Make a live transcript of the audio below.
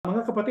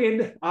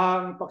kapatid,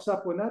 ang paksa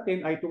po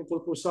natin ay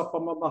tungkol po sa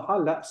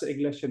pamamahala sa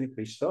Iglesia ni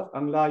Cristo.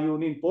 Ang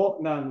layunin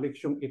po ng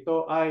leksyong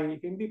ito ay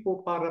hindi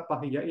po para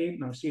pahiyain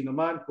ng sino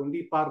man,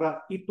 kundi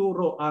para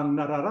ituro ang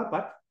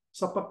nararapat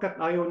sapagkat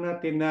ayaw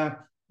natin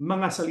na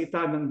mga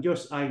salita ng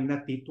Diyos ay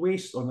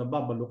natitwist o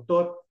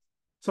nababaluktot.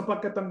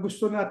 Sapagkat ang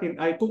gusto natin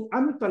ay kung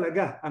ano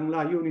talaga ang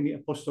layunin ni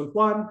Apostol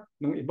Juan,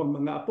 ng ibang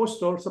mga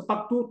apostol sa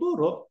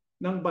pagtuturo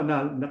ng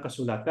banal na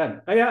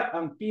kasulatan. Kaya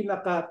ang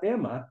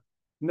pinaka-tema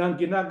ng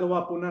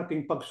ginagawa po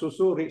nating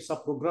pagsusuri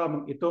sa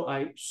programang ito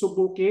ay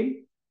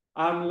subukin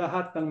ang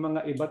lahat ng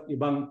mga iba't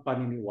ibang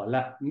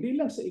paniniwala. Hindi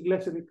lang sa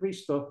Iglesia ni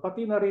Cristo,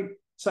 pati na rin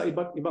sa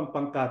iba't ibang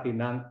pangkati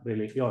ng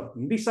relihiyon.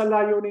 Hindi sa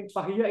layuning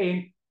pahiyain,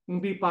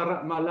 hindi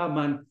para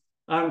malaman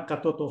ang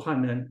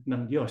katotohanan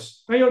ng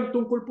Diyos. Ngayon,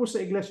 tungkol po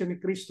sa Iglesia ni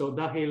Cristo,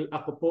 dahil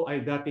ako po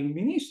ay dating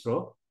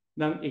ministro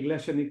ng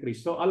Iglesia ni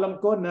Cristo, alam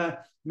ko na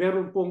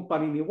meron pong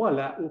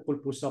paniniwala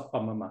ukol po sa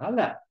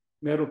pamamahala.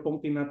 Meron pong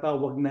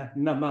tinatawag na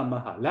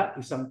namamahala,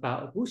 isang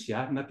tao po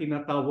siya na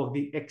tinatawag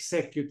di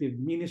executive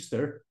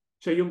minister.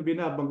 Siya yung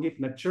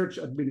binabanggit na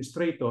church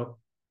administrator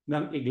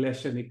ng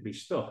Iglesia ni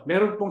Cristo.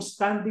 Meron pong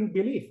standing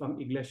belief ang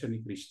Iglesia ni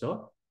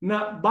Cristo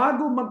na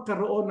bago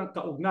magkaroon ng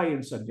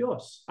kaugnayan sa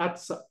Diyos at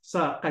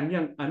sa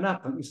kanyang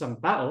anak, ang isang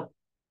tao,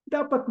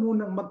 dapat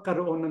munang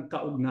magkaroon ng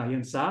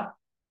kaugnayan sa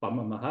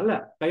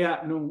pamamahala.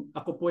 Kaya nung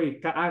ako po ay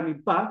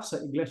kaanib pa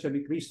sa Iglesia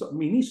ni Cristo,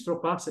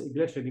 ministro pa sa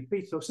Iglesia ni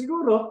Cristo,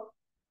 siguro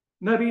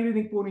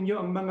naririnig po ninyo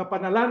ang mga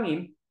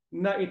panalangin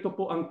na ito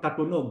po ang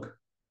katunog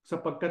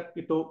sapagkat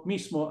ito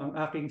mismo ang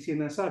aking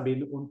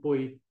sinasabi noon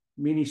po'y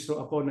ministro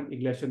ako ng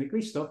Iglesia ni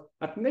Cristo.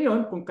 At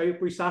ngayon, kung kayo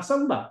po'y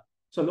sasamba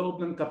sa loob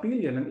ng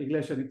kapilya ng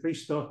Iglesia ni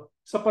Cristo,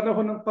 sa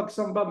panahon ng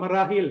pagsamba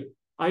marahil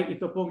ay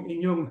ito pong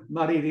inyong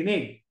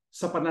maririnig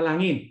sa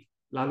panalangin,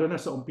 lalo na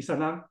sa umpisa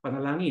ng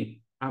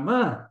panalangin.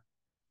 Ama,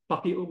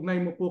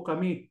 pakiugnay mo po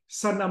kami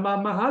sa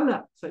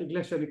namamahala sa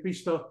Iglesia ni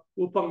Cristo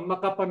upang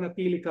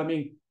makapanatili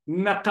kaming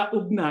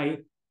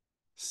nakaugnay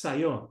sa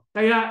iyo.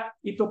 Kaya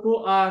ito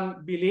po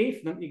ang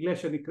belief ng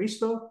Iglesia ni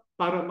Cristo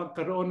para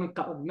magkaroon ng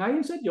kaugnayan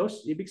sa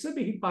Diyos. Ibig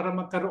sabihin, para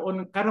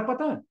magkaroon ng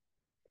karapatan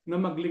na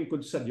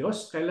maglingkod sa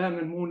Diyos,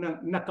 kailangan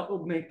munang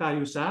nakaugnay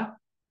tayo sa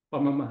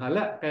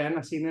pamamahala. Kaya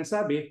nga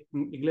sinasabi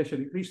ng Iglesia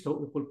ni Cristo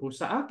ukol po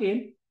sa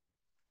akin,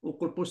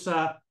 ukol po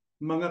sa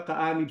mga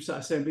kaanib sa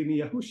Assembly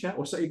ni Yahushua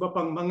o sa iba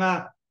pang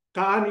mga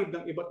kaanib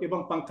ng iba't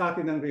ibang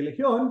pangkati ng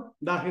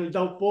relihiyon, dahil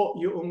daw po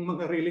yung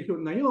mga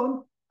relihiyon na yon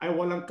ay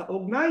walang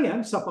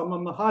kaugnayan sa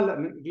pamamahala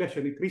ng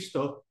Iglesia ni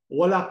Cristo,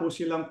 wala po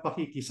silang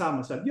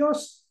pakikisama sa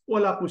Diyos,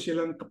 wala po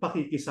silang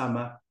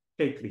pakikisama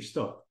kay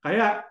Cristo.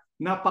 Kaya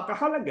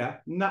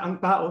napakahalaga na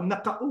ang tao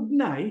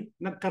nakaugnay,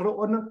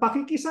 nagkaroon ng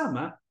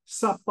pakikisama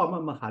sa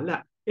pamamahala.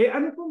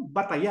 Ano pong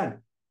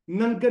batayan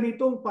ng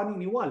ganitong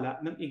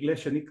paniniwala ng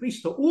Iglesia ni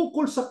Cristo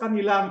ukol sa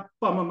kanilang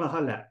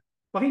pamamahala?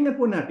 Pakinggan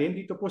po natin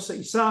dito po sa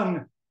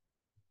isang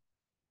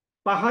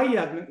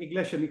pahayag ng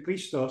Iglesia ni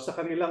Cristo sa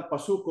kanilang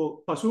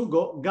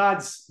pasugo,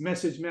 God's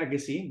Message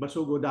Magazine,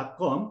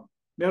 basugo.com.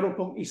 Meron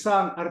pong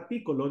isang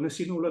artikulo na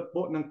sinulat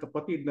po ng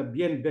kapatid na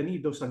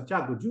Bienvenido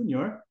Santiago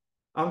Jr.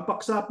 Ang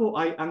paksa po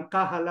ay ang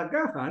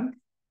kahalagahan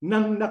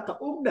ng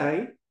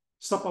nakaugnay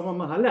sa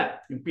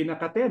pamamahala. Yung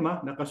pinakatema,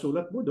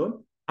 nakasulat po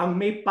doon, ang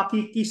may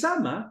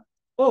pakikisama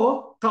o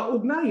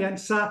kaugnayan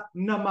sa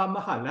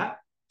namamahala.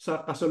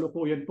 Sa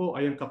kasalukuyan po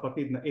ay ang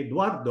kapatid na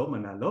Eduardo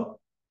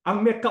Manalo.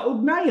 Ang may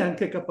kaugnayan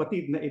kay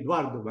kapatid na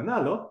Eduardo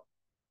Manalo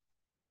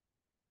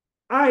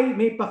ay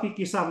may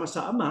pakikisama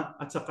sa Ama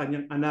at sa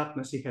kanyang anak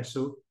na si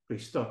Jesu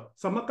Cristo.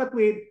 Sa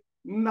makatwid,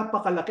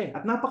 napakalaki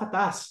at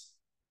napakataas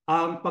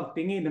ang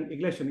pagtingin ng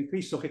Iglesia ni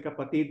Cristo kay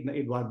kapatid na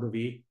Eduardo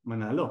V.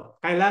 Manalo.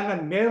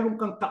 Kailangan meron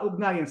kang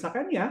kaugnayan sa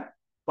kanya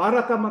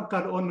para ka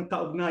magkaroon ng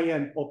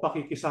kaugnayan o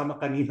pakikisama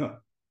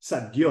kanino?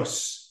 Sa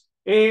Diyos.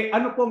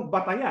 Ano pong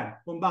batayan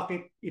kung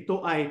bakit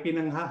ito ay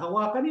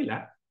pinanghahawakan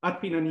nila at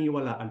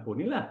pinaniwalaan po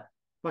nila?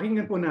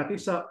 Pakinggan po natin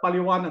sa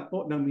paliwanag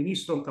po ng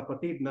ministrong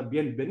kapatid na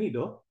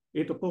Bienvenido,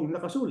 ito pong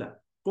nakasulat.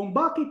 Kung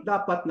bakit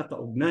dapat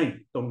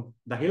nakaugnay itong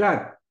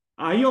dahilan.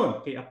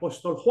 Ayon kay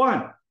Apostol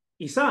Juan,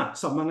 isa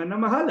sa mga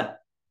namahala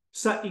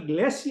sa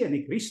Iglesia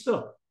ni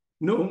Cristo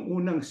noong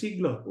unang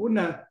siglo.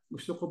 Una,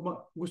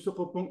 gusto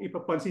ko pong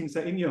ipapansin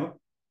sa inyo,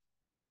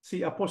 si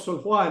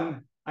Apostol Juan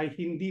ay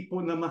hindi po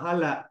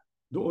namahala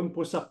doon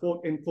po sa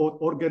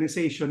quote-unquote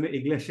organization na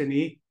Iglesia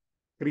ni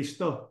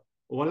Cristo.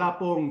 Wala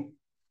pong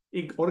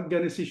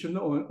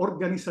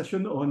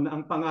organisasyon noon na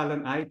ang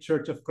pangalan ay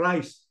Church of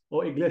Christ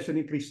o Iglesia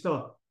ni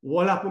Cristo.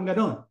 Wala pong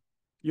ganon.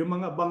 Yung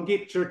mga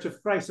banggit Church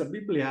of Christ sa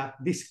Biblia,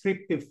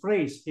 descriptive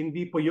phrase,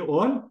 hindi po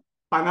yun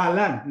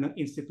pangalan ng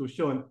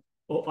institusyon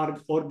o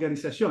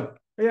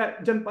organisasyon.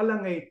 Kaya dyan pa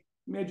lang ay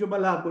medyo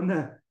malabo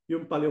na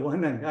yung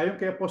paliwanag. Ayon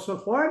kay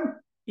Apostol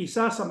Juan,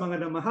 isa sa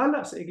mga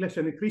namahala sa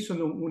Iglesia ni Cristo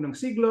noong unang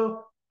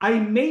siglo ay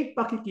may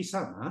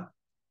pakikisama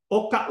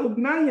o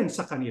kaugnayan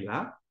sa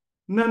kanila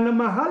na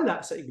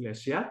namahala sa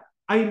Iglesia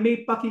ay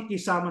may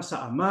pakikisama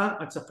sa Ama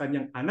at sa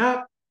kanyang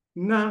anak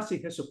na si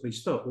Jesu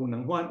Cristo.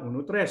 Unang Juan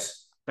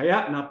 1:3.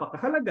 Kaya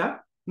napakahalaga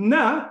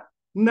na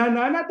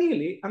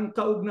nananatili ang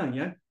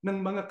kaugnayan ng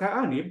mga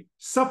kaanib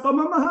sa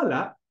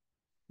pamamahala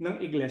ng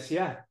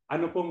iglesia.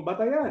 Ano pong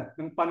batayan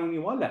ng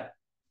paniniwala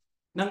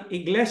ng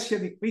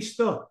iglesia ni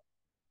Cristo?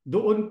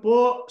 Doon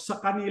po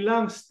sa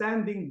kanilang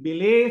standing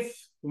belief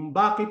kung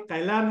bakit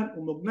kailangan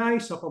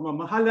umugnay sa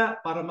pamamahala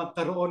para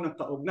magkaroon ng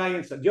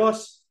kaugnayan sa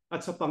Diyos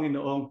at sa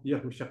Panginoong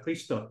Yahushua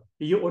Cristo.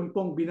 Iyon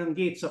pong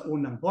binanggit sa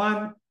unang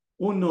Juan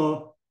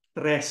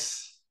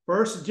 1:3.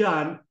 1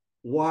 John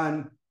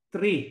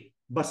 1:3.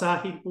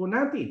 Basahin po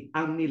natin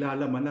ang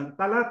nilalaman ng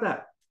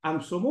talata.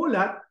 Ang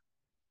sumulat,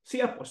 si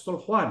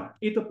Apostol Juan.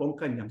 Ito pong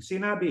kanyang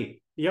sinabi.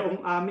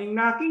 Yaong aming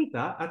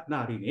nakita at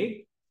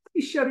narinig,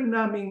 siya rin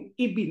naming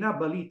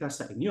ibinabalita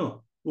sa inyo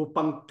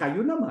upang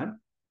kayo naman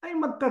ay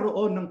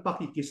magkaroon ng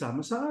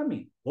pakikisama sa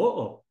amin.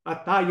 Oo,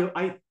 at tayo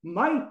ay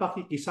may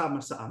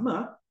pakikisama sa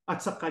Ama at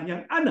sa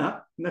kanyang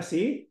anak na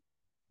si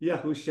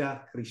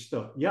Yahushua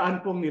Cristo.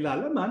 Yan pong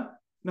nilalaman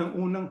ng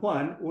unang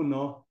Juan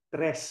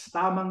 1:3.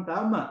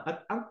 Tamang-tama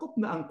at angkop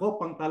na angkop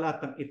ang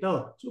talatang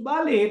ito.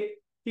 Subalit,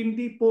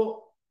 hindi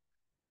po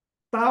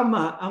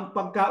tama ang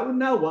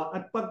pagkaunawa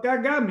at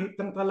paggagamit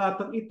ng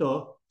talatang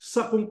ito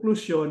sa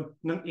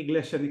konklusyon ng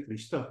Iglesia ni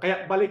Cristo.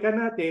 Kaya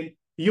balikan natin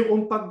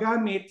yung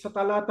paggamit sa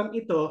talatang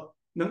ito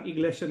ng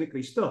Iglesia ni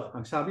Cristo.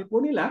 Ang sabi po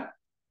nila,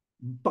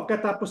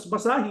 pagkatapos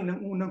basahin ng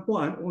unang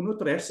Juan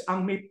 1:3,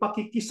 ang may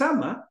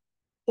pakikisama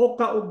o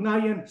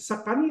kaugnayan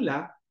sa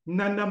kanila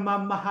na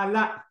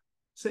namamahala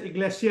sa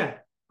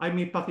Iglesia ay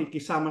may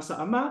pakikisama sa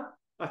Ama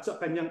at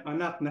sa kanyang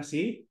anak na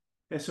si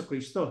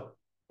Jesucristo.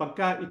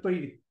 Pagka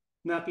ito'y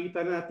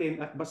nakita natin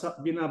at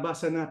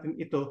binabasa natin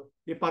ito,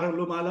 parang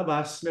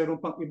lumalabas, meron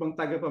pang ibang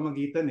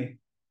tagapamagitan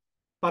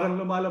Parang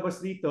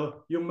lumalabas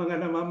dito yung mga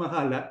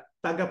namamahala,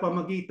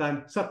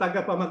 tagapamagitan sa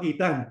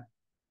tagapamagitan.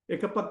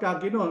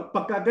 Pagka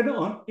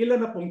ganoon, ilan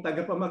na pong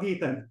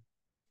tagapamagitan?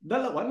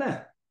 Dalawa na.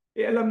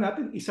 Alam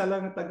natin, isa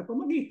lang ang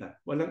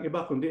tagapamagitan. Walang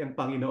iba kundi ang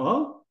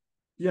Panginoong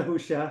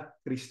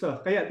Yahushua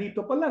Cristo. Kaya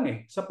dito pa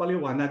lang sa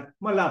paliwanag,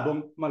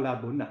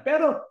 malabo na.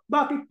 Pero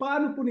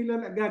paano po nila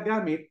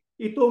nagagamit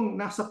itong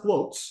nasa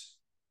quotes,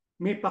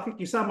 may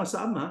pakikisama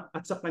sa Ama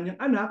at sa kanyang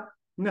anak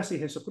na si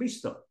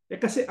Jesucristo?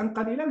 Kasi ang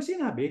kanilang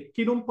sinabi,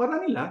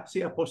 kinumpara nila si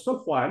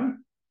Apostol Juan,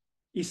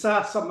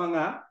 isa sa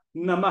mga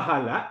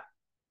namahala.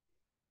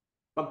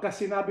 Pagka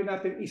sinabi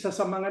natin isa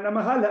sa mga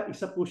namahala,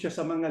 isa po siya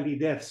sa mga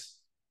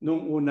leaders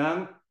noong unang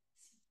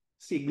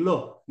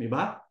siglo. Di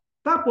ba?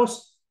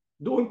 Tapos,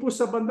 doon po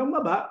sa bandang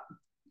baba,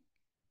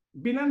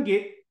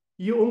 binanggit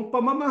yung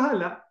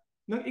pamamahala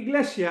ng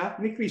Iglesia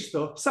ni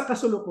Cristo sa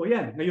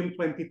kasalukuyan ngayong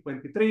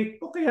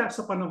 2023 o kaya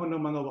sa panahon ng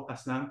mga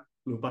wakas ng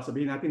lupa.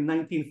 Sabihin natin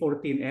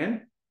 1914 and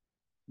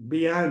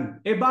beyond.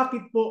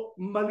 Bakit po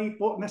mali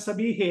po na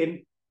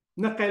sabihin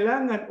na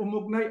kailangan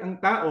umugnay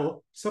ang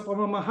tao sa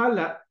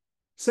pamamahala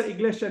sa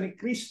Iglesia ni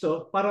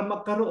Cristo para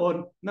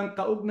magkaroon ng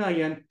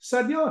kaugnayan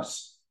sa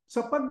Diyos?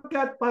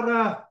 Sapagkat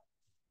para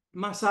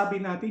masabi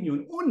natin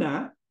yun,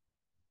 una,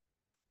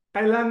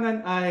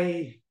 kailangan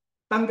ay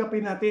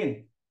tanggapin natin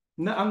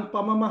na ang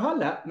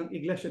pamamahala ng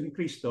Iglesia ni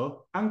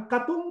Cristo, ang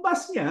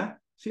katumbas niya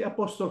si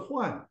Apostol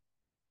Juan.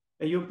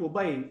 Yun po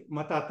ba'y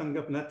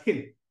matatanggap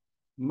natin,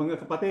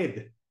 mga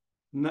kapatid,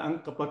 na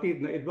ang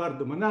kapatid na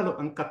Eduardo Manalo,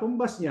 ang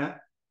katumbas niya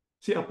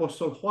si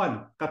Apostol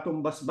Juan?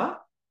 Katumbas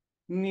ba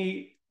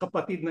ni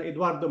kapatid na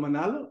Eduardo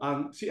Manalo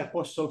ang si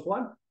Apostol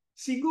Juan?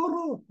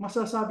 Siguro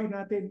masasabi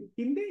natin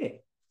hindi.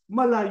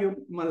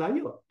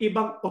 Malayo.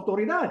 Ibang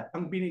otoridad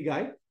ang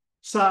binigay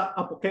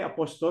kay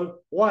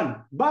Apostol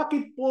Juan.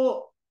 Bakit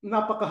po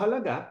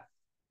napakahalaga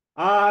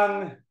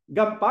ang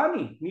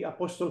gampani ni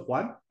Apostol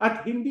Juan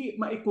at hindi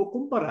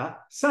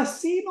maikukumpara sa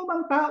sino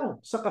mang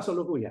tao sa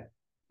kasalukuyan?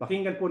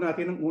 Pakinggan po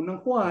natin ang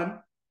unang Juan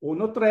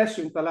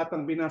 1:3, yung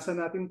talatang binasa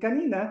natin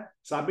kanina.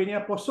 Sabi ni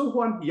Apostol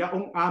Juan,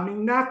 yaong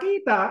aming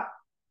nakita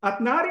at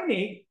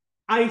narinig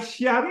ay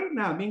siya rin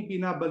naming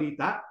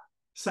binabalita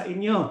sa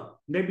inyo.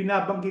 May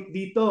binabanggit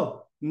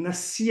dito na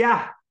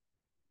siya.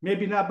 May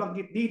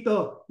binabanggit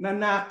dito na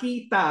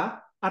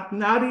nakita at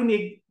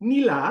narinig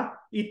nila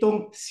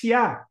itong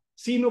siya.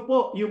 Sino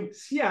po yung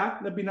siya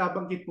na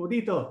binabanggit po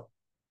dito?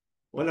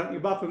 Walang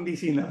iba kundi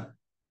sino?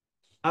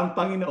 Ang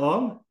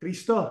Panginoong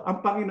Kristo,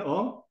 ang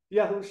Panginoong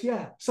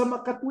Yahushua. Sa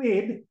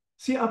makatwid,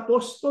 si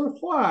Apostol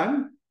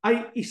Juan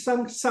ay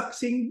isang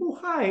saksing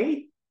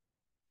buhay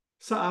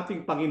sa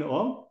ating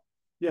Panginoong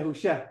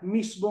Yahushua,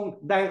 mismong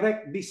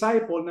direct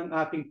disciple ng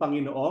ating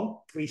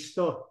Panginoong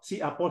Kristo.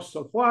 Si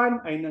Apostol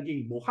Juan ay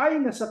naging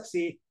buhay na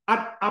saksi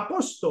at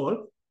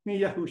apostol ni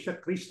Yahushua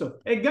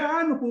Kristo.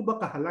 Gaano po ba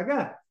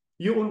kahalaga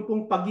yun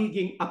pong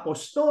pagiging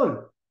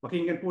apostol?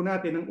 Pakinggan po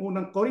natin ang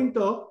unang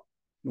Korinto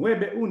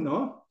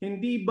 9:1,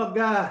 hindi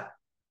baga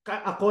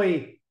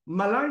ako'y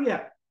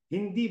malaya,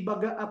 hindi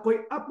baga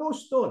ako'y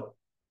apostol,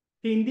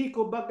 hindi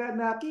ko baga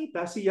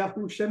nakita si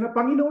Yahushua na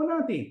Panginoon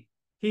natin.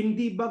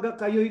 Hindi baga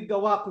kayo'y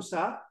gawa ko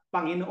sa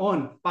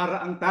Panginoon para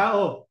ang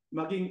tao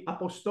maging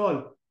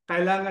apostol.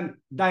 Kailangan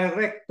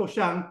direkto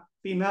siyang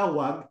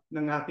tinawag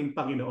ng ating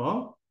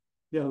Panginoong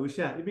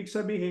Yahushua. Ibig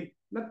sabihin,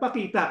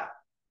 nagpakita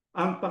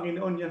ang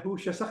Panginoon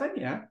Yahushua sa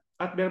kanya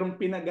at merong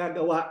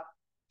pinagagawa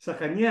sa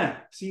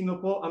kanya. Sino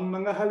po ang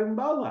mga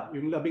halimbawa?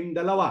 Yung 12.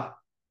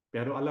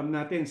 Pero alam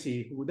natin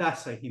si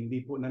Judas ay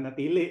hindi po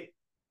nanatili,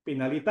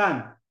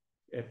 pinalitan.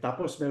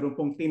 Tapos meron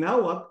pong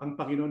tinawag ang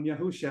Panginoon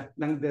Yahushua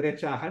ng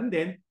diretsahan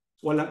din.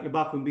 Walang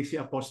iba kundi si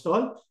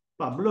Apostol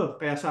Pablo.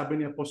 Kaya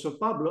sabi ni Apostol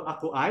Pablo,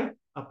 ako ay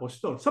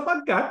apostol.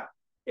 Sapagkat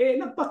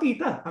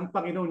nagpakita ang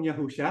Panginoon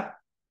Yahushua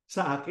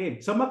sa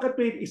akin. Sa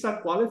makatwid,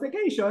 isang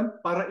qualification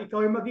para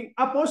ikaw ay maging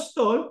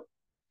apostol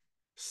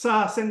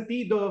sa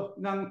sentido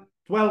ng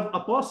 12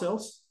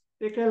 apostles,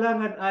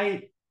 kailangan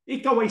ay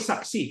ikaw ay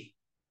saksi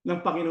ng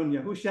Panginoon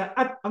Yahushua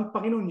at ang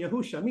Panginoon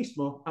Yahushua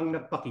mismo ang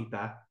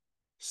nagpakita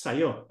sa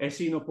iyo.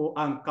 Sino po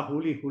ang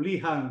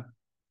kahuli-hulihang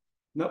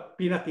na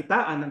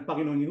pinakitaan ng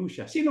Panginoon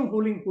Yahushua? Sinong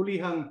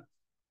huling-hulihang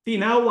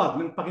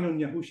tinawag ng Panginoon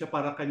Yahushua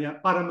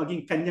para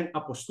maging kanyang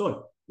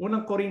apostol?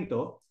 Unang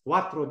Korinto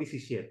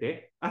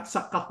 4:17, at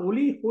sa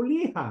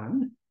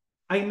kahuli-hulihan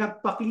ay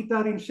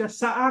nagpakita rin siya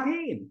sa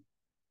akin.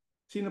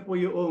 Sino po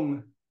yung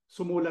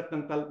sumulat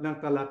ng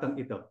talatang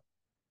ito?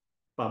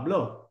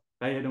 Pablo.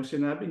 Kaya nung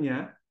sinabi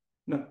niya,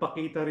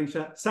 nagpakita rin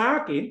siya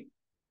sa akin,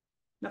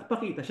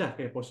 nagpakita siya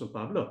kay Apostol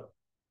Pablo.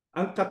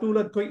 Ang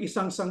katulad ko'y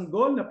isang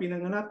sanggol na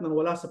pinanganak nang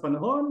wala sa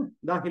panahon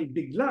dahil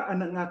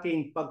biglaan ang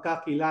aking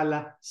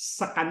pagkakilala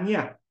sa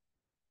Kanya.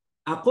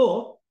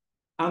 Ako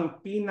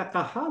ang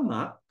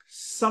pinakahamak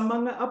sa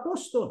mga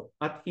apostol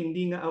at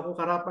hindi nga ako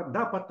karapat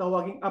dapat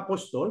tawaging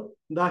apostol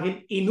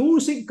dahil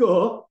inusig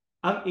ko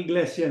ang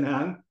iglesia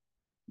ng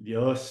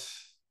Diyos.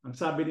 Ang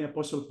sabi ni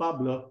Apostol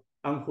Pablo,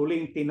 ang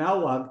huling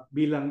tinawag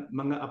bilang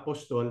mga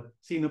apostol,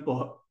 sino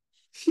po?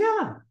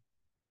 Siya.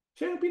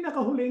 Siya yung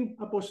pinakahuling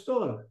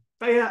apostol.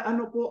 Kaya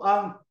ano po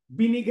ang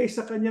binigay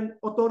sa kanyang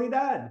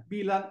otoridad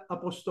bilang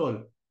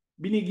apostol?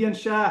 Binigyan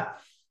siya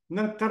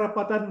ng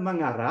karapatan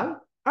mangaral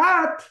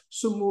at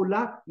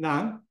sumulat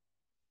ng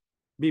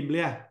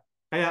Biblia.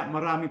 Kaya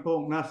marami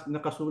pong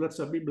nakasulat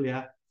sa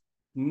Biblia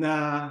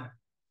na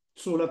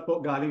sulat po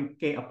galing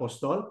kay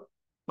Apostol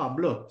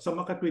Pablo. Sa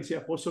makatwid si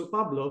Apostol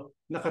Pablo,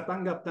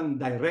 nakatanggap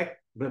ng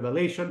direct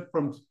revelation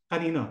from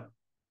kanino?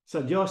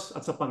 Sa Diyos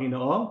at sa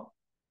Panginoong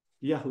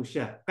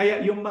Yahushua.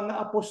 Kaya yung mga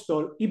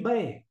apostol, iba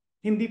eh.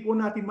 Hindi po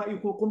natin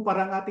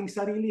maikukumpara ang ating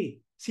sarili.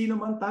 Sino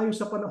man tayo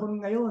sa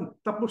panahon ngayon,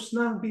 tapos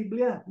na ang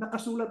Biblia,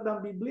 nakasulat na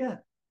ang Biblia.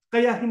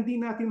 Kaya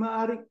hindi natin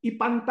maaaring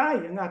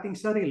ipantay ang ating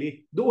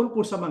sarili doon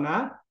po sa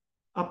mga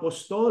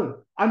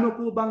apostol. Ano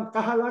po bang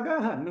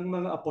kahalagahan ng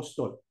mga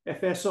apostol?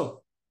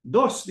 Efeso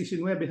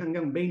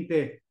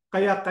 2:19-20.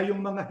 Kaya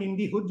kayong mga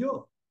hindi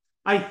Hudyo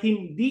ay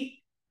hindi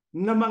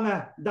na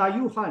mga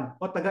dayuhan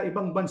o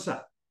taga-ibang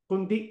bansa,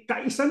 kundi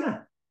kaisa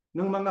na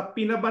ng mga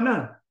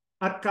pinabanal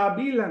at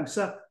kabilang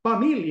sa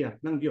pamilya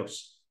ng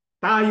Diyos.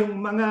 Tayong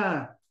mga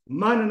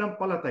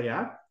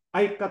mananampalataya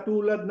ay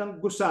katulad ng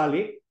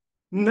gusali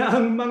na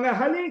ang mga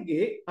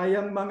haligi ay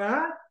ang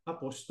mga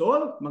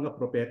apostol, mga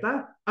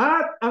propeta,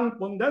 at ang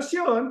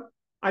pundasyon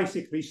ay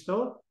si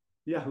Kristo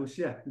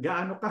Yahushua.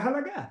 Gaano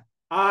kahalaga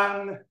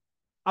ang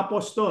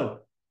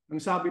apostol? Ang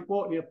sabi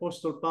po ni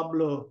Apostol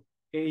Pablo,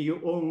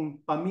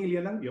 yung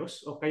pamilya ng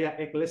Diyos o kaya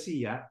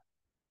eklesiya,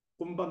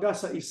 kumbaga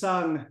sa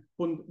isang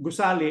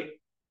gusali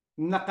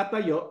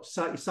nakatayo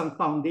sa isang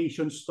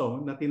foundation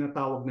stone na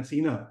tinatawag na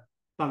sino?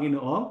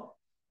 Panginoong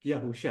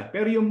Yahushua.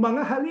 Pero yung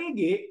mga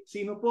haligi,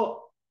 sino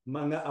po?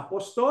 Mga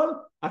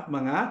apostol at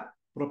mga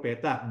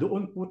propeta.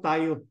 Doon po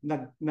tayo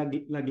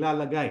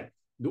naglalagay.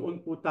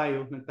 Doon po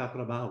tayo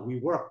nagtatrabaho. We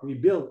work, we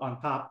build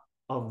on top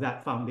of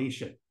that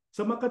foundation.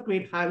 Sa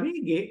makatwid,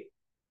 haligi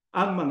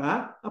ang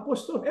mga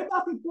apostol.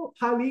 Bakit po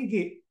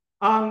haligi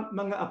ang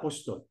mga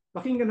apostol?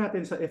 Pakinggan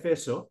natin sa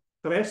Efeso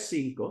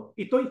 3:5.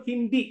 Ito'y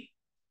hindi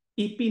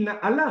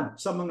ipinaalam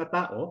sa mga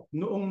tao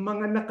noong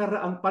mga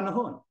nakaraang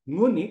panahon.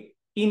 Ngunit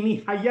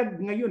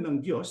inihayag ngayon ng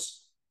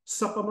Diyos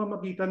sa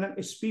pamamagitan ng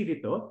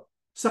Espiritu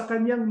sa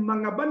kanyang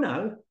mga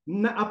banal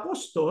na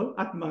apostol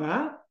at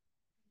mga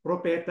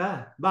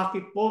propeta.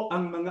 Bakit po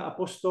ang mga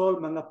apostol,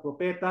 mga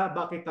propeta,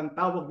 bakit ang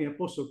tawag ni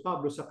Apostol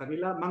Pablo sa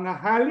kanila? Mga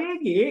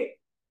haligi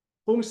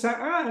kung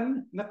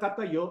saan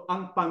nakatayo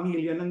ang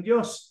pamilya ng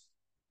Diyos.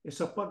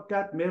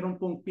 Sapagkat meron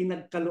pong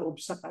pinagkaloob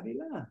sa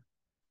kanila.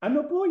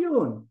 Ano po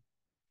yun?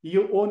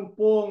 Yun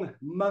pong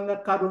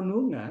mga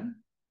karunungan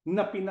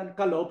na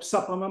pinagkaloob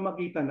sa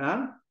pamamagitan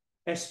ng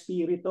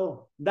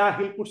Espiritu.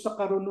 Dahil po sa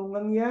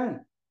karunungan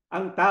yan,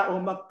 ang tao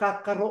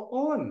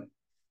magkakaroon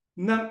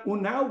ng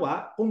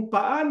unawa kung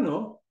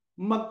paano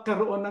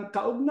magkaroon ng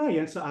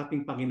kaugnayan sa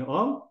ating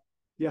Panginoong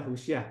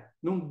Yahushua.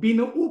 Nung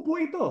binuo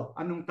po ito,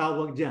 anong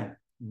tawag dyan?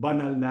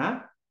 Banal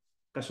na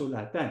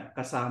kasulatan.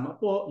 Kasama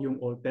po yung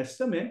Old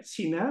Testament,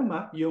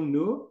 sinama yung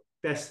New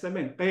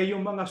Testament. Kaya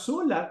yung mga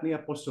sulat ni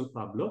Apostol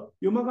Pablo,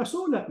 yung mga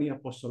sulat ni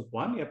Apostol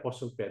Juan, ni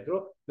Apostol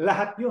Pedro,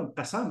 lahat yun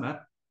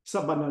kasama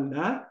sa banal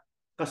na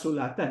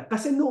kasulatan.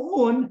 Kasi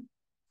noon,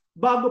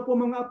 bago po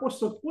mga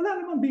apostol, wala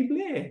namang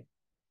Biblia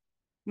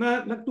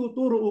na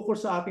nagtuturo ukol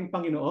sa ating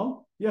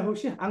Panginoong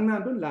Yahushua. Ang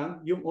nandun lang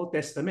yung Old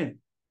Testament.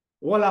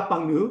 Wala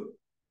pang New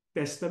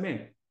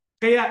Testament.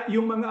 Kaya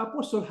yung mga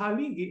apostol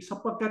haligi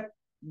sapagkat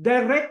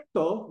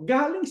direkto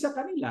galing sa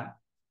kanila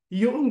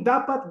yung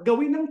dapat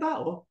gawin ng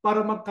tao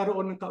para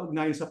magkaroon ng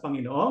kaugnayan sa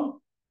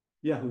Panginoong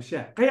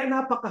Yahushua. Kaya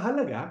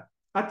napakahalaga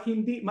at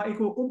hindi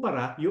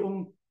maikukumpara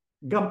yung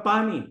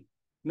gampanin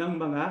ng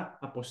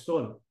mga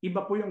apostol.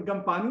 Iba po yung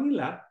gampanin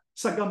nila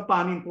sa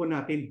gampanin po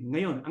natin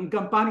ngayon. Ang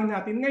gampanin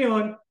natin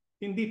ngayon,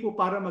 hindi po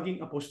para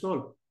maging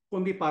apostol,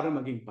 kundi para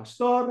maging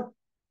pastor,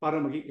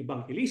 para maging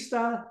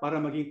ebanghelista,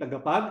 para maging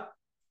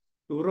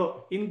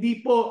tagapagturo.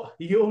 Hindi po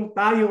yung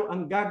tayo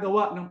ang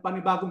gagawa ng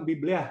panibagong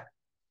Biblia.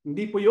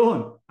 Hindi po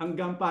yun ang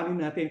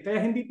gampanin natin.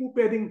 Kaya hindi po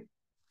pwedeng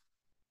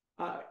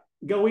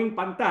gawing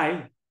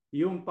pantay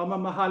yung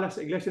pamamahala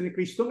sa Iglesia ni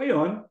Cristo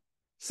ngayon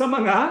sa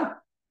mga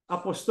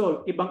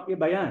apostol.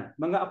 Ibang-iba yan.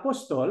 Mga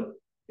apostol,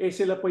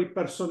 sila po'y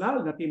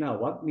personal na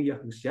tinawag ni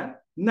Yahushua,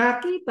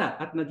 nakita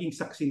at naging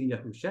saksi ni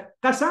Yahushua,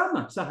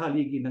 kasama sa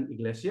haligi ng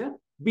Iglesia,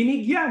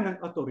 binigyan ng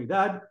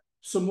otoridad,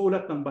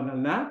 sumulat ng banal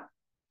na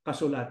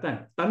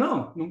kasulatan.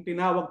 Tanong, nung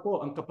tinawag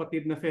po ang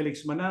kapatid na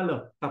Felix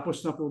Manalo,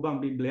 tapos na po ba ang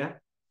Biblia?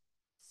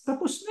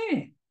 Tapos na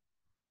eh.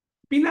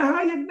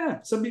 Pinahayag na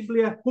sa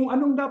Biblia kung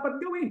anong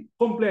dapat gawin.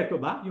 Kompleto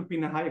ba yung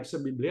pinahayag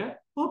sa Biblia?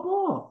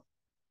 Opo.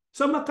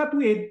 Sa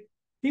makatwid,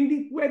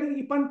 hindi pwedeng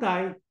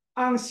ipantay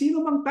ang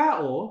sino mang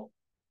tao,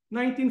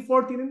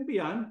 1914 and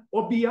beyond,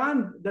 o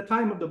beyond the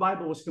time of the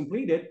Bible was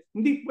completed,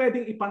 hindi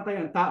pwedeng ipantay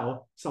ang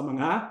tao sa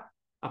mga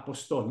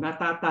apostol.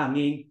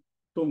 Natatanging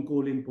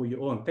tungkulin po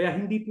yun. Kaya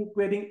hindi po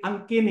pwedeng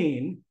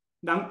angkinin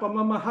ng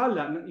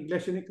pamamahala ng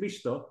Iglesia ni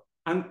Cristo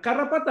ang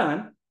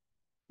karapatan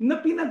na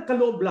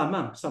pinagkaloob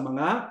lamang sa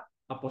mga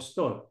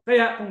apostol.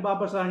 Kaya kung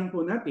babasahin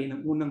po natin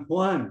ang unang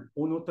Juan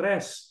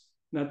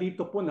 1:3, na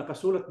dito po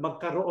nakasulat,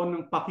 magkaroon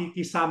ng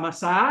pakikisama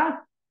sa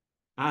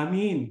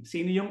amin.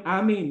 Sino yung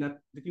amin na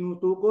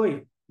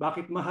tinutukoy?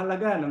 Bakit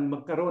mahalaga nang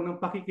magkaroon ng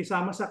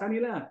pakikisama sa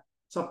kanila?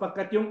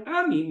 Sapagkat yung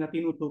amin na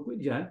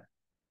tinutukoy dyan,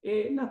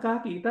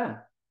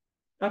 nakakita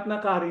at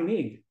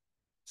nakarinig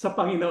sa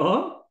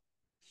Panginoong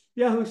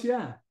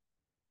Yahushua.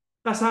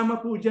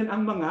 Kasama po dyan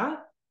ang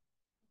mga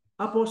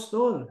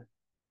apostol.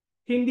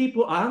 Hindi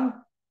po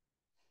ang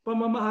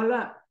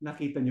pamamahala.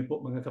 Nakita niyo po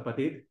mga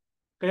kapatid?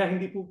 Kaya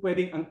hindi po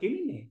pwedeng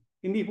angkinin eh.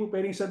 Hindi po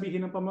pwedeng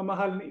sabihin ng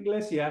pamamahala ng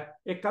Iglesia,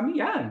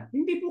 kami yan.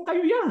 Hindi po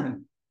kayo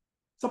yan.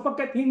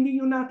 Sapagkat hindi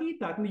nyo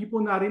nakita at hindi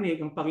po narinig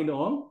ang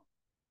Panginoong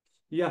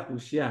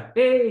Yahushua.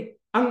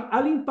 Ang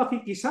aling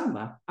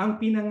pakikisama ang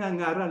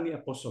pinangangaral ni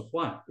Apostol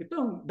Juan. Ito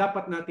ang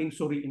dapat nating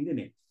suriin din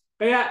eh.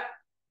 Kaya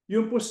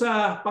yung po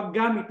sa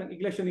paggamit ng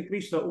Iglesia ni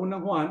Cristo,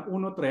 unang Juan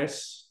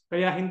 1:3,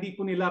 kaya hindi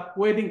po nila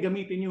pwedeng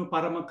gamitin yun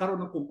para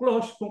magkaroon ng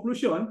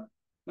konklusyon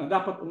na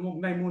dapat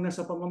umugnay muna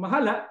sa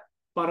pamamahala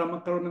para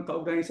magkaroon ng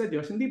kaugnayan sa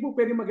Diyos. Hindi po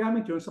pwedeng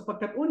magamit yun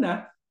sapagkat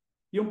una,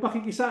 yung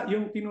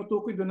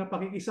tinutukoy doon na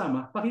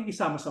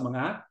pakikisama sa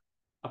mga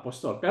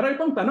apostol. Pero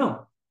itong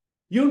tanong,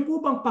 yun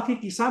po bang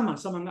pakikisama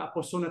sa mga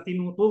apostol na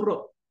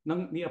tinuturo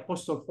ni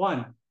Apostol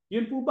Juan,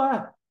 yun po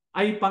ba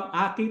ay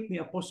pang-akit ni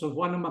Apostol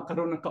Juan na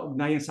magkaroon ng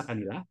kaugnayan sa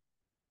kanila?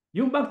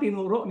 Yung bang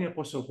tinuro ni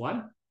Apostol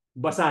Juan?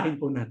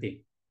 Basahin po natin.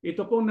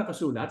 Ito pong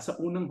nakasulat sa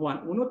unang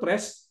Juan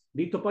 1:3.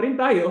 Dito pa rin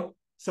tayo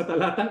sa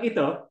talatang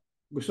ito.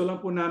 Gusto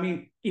lang po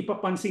namin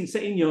ipapansin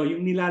sa inyo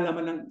yung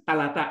nilalaman ng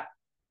talata.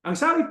 Ang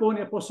sabi po ni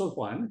Apostol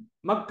Juan,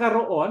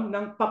 magkaroon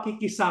ng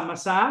pakikisama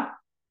sa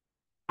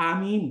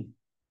amin.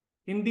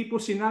 Hindi po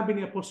sinabi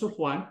ni Apostol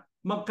Juan,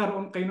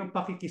 magkaroon kayo ng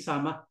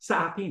pakikisama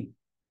sa akin.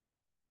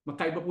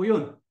 Magkaiba po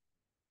yun.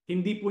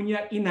 Hindi po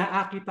niya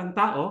inaakit ang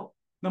tao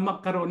na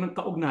magkaroon ng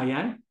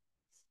kaugnayan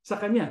sa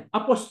kanya.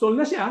 Apostol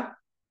na siya,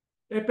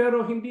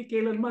 pero hindi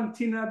kailanman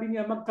sinabi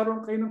niya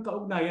magkaroon kayo ng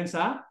kaugnayan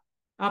sa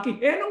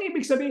akin. Anong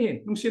ibig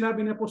sabihin nung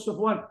sinabi ni Apostol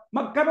Juan,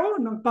 magkaroon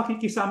ng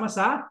pakikisama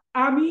sa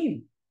amin?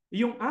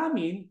 Yung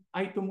amin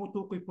ay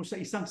tumutukoy po sa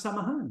isang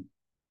samahan.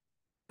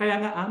 Kaya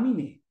nga amin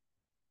eh.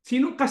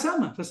 Sino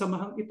kasama sa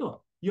samahang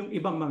ito? Yung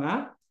ibang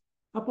mga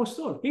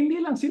apostol. Hindi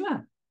lang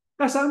sila.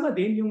 Kasama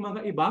din yung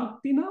mga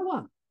ibang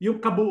tinawag. Yung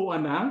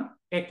kabuuan ng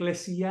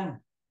eklesiya.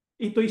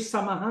 Ito'y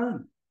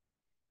samahan.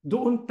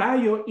 Doon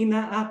tayo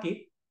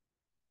inaakit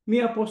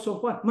ni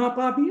Apostol Juan.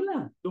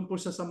 Mapabilang doon po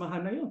sa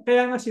samahan na yun.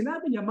 Kaya nga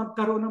sinabi niya,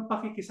 magkaroon ng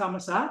pakikisama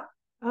sa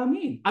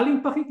amin.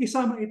 Aling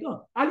pakikisama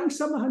ito? Aling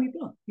samahan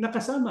ito?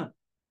 Nakasama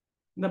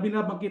na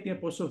binabanggit ni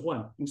Apostol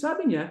Juan. Yung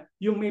sabi niya,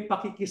 yung may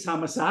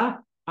pakikisama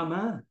sa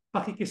Ama,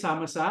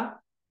 pakikisama sa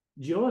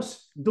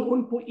Diyos.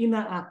 Doon po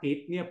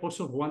inaakit ni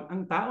Apostol Juan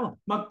ang tao.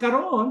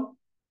 Magkaroon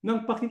ng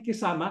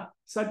pakikisama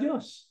sa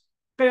Diyos.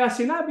 Kaya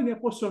sinabi ni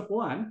Apostol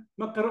Juan,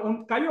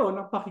 magkaroon kayo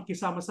ng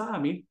pakikisama sa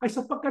amin, ay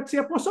sapagkat si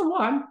Apostol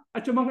Juan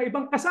at yung mga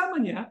ibang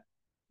kasama niya,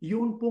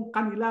 yun pong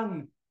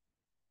kanilang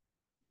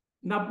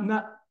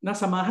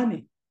nasamahan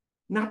eh.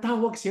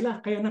 Natawag sila,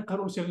 kaya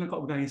nagkaroon sila ng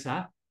kaugnayan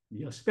sa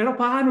Diyos. Pero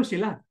paano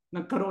sila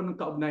nagkaroon ng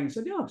kaugnayan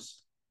sa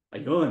Diyos?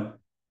 Ayun.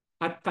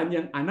 At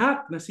kanyang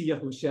anak na si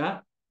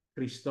Yahushua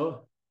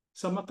Kristo.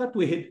 Sa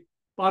makatwid,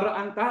 para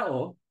ang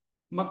tao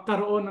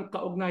magkaroon ng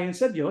kaugnayan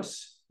sa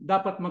Diyos,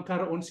 dapat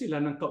magkaroon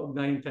sila ng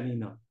kaugnayan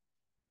kanino?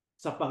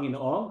 Sa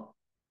Panginoong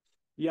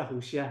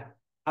Yahushua.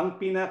 Ang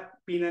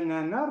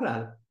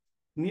pinangangaral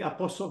ni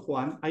Apostol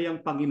Juan ay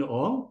ang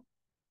Panginoong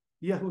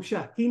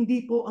Yahushua.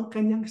 Hindi po ang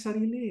kanyang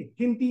sarili.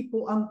 Hindi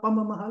po ang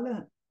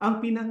pamamahala. Ang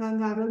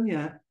pinangangaral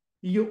niya,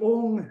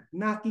 yung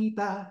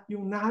nakita,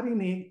 yung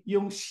narinig,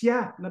 yung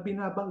siya na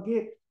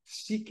binabanggit.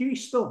 Si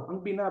Kristo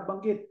ang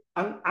binabanggit.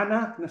 Ang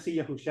anak na si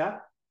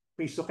Yahushua,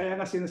 Kristo. Kaya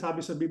nga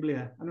sinasabi sa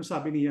Biblia, ano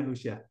sabi ni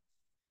Yahushua?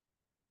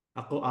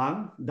 Ako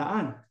ang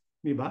daan.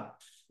 Di ba?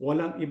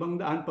 Walang ibang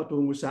daan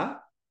patungo sa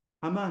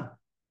Ama,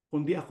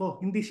 kundi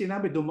ako. Hindi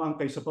sinabi dumaan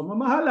kayo sa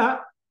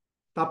pamamahala,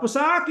 tapos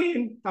sa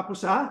akin,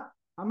 tapos sa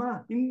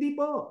Ama. Hindi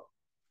po.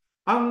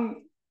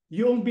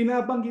 Yung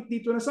binabanggit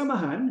dito na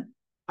samahan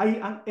ay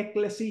ang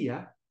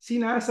eklesiya,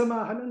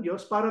 sinasamahan ng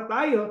Diyos para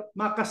tayo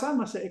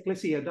makasama sa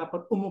eklesiya.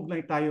 Dapat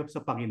umugnay tayo sa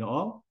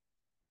Panginoong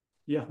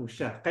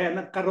Yahushua. Kaya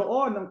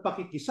nagkaroon ng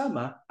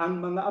pakikisama ang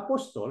mga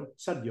apostol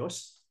sa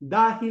Diyos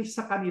dahil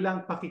sa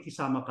kanilang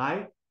pakikisama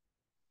kay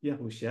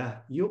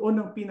Yahushua. Yun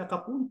ang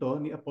pinakapunto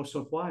ni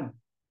Apostol Juan.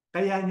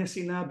 Kaya niya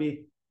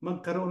sinabi,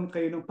 magkaroon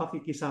kayo ng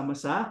pakikisama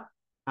sa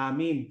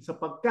amin.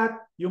 Sapagkat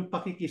yung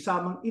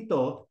pakikisamang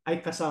ito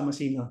ay kasama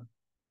sino?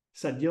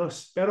 Sa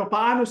Diyos. Pero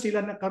paano sila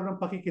nagkaroon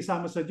ng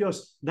pakikisama sa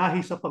Diyos? Dahil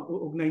sa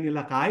pag-uugnay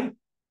nila kay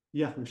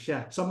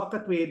Yahushua. Sa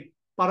makatwid,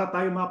 para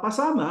tayo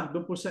mapasama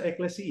doon po sa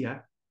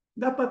eklesiya,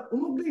 dapat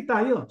umugnay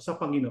tayo sa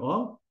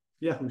Panginoong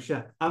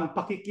Yahushua. Ang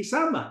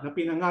pakikisama na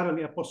pinangaral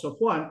ni Apostol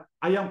Juan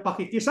ay ang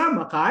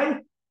pakikisama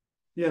kay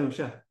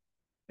Yahushua.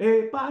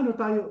 Paano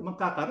tayo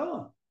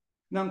magkakaroon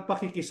ng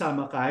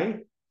pakikisama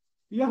kay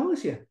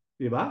Yahushua?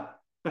 Di ba?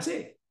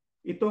 Kasi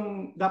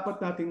itong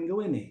dapat natin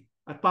gawin eh.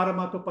 At para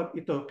matupad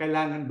ito,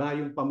 kailangan ba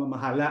yung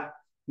pamamahala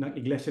ng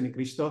Iglesia ni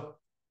Cristo?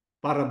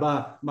 Para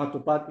ba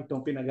matupad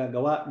itong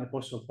pinagagawa ni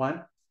Apostol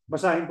Juan?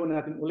 Basahin po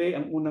natin uli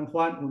ang unang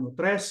Juan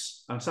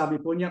 1:3. Ang sabi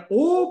po niya,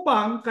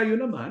 upang kayo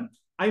naman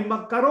ay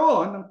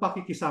magkaroon ng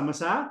pakikisama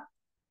sa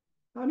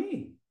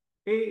amin.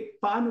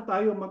 Paano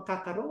tayo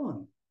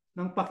magkakaroon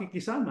ng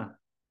pakikisama?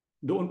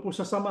 Doon po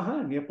sa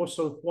samahan ni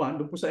Apostol Juan,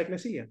 doon po sa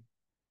eklesiya.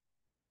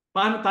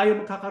 Paano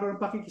tayo magkakaroon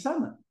ng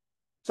pakikisama?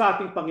 Sa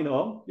ating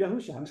Panginoong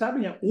Yahushua. Ang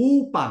sabi niya,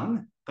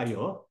 upang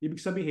kayo, ibig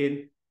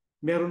sabihin,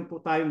 meron po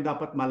tayong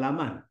dapat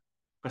malaman.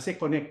 Kasi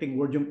connecting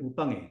word yung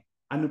upang eh.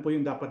 Ano po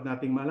yung dapat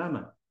nating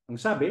malaman?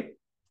 Ang sabi,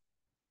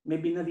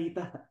 may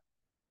binalita.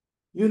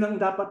 Yun ang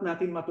dapat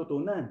natin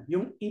matutunan.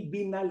 Yung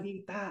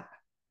ibinalita.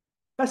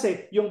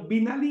 Kasi yung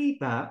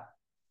binalita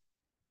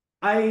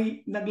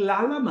ay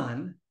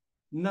naglalaman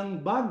ng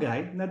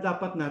bagay na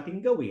dapat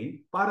nating gawin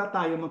para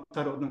tayo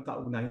magkaroon ng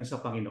kaugnayan sa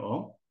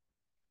Panginoong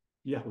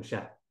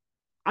Yahushua.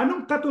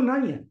 Anong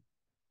katunayan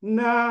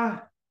na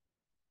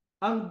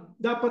ang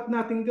dapat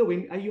nating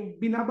gawin ay yung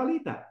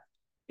binabalita?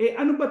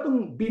 Ano ba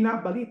itong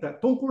binabalita?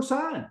 Tungkol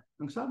saan?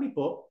 Ang sabi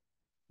po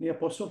ni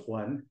Apostol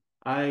Juan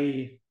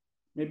ay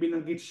may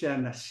binanggit siya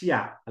na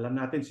siya. Alam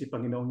natin si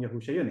Panginoong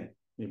Yahushua yun eh.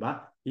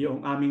 Diba?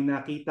 Yung aming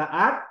nakita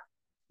at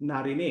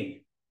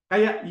narinig.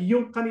 Kaya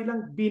yung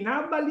kanilang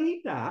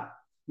binabalita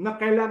na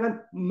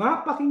kailangan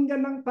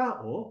mapakinggan ng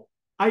tao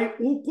ay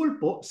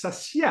ukol po sa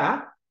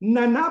siya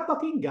na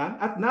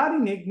napakinggan at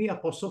narinig ni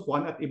Apostol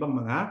Juan at ibang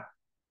mga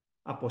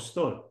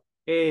apostol.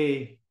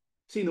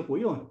 Sino po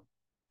yun?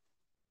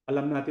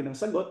 Alam natin ang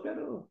sagot,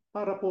 pero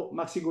para po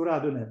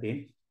masigurado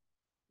natin,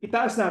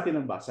 itaas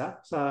natin ang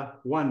basa sa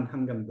 1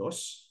 hanggang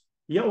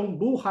 2. Yaong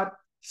buhat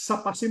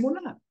sa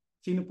pasimula.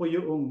 Sino po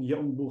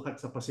yaong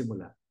buhat sa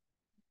pasimula?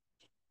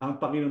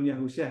 Ang Panginoong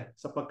Yahushua.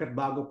 Sapagkat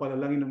bago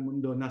palalangin ng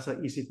mundo, nasa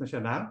isip na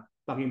siya ng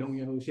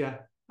Panginoong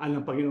Yahushua.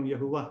 Ang Panginoong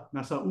Yahuwah.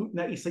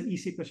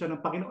 Naisa-isip na siya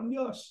ng Panginoon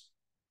Diyos.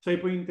 So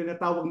ito yung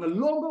tinatawag na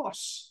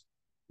Logos.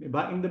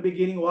 Diba? In the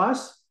beginning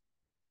was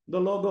the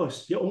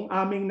Logos. Yung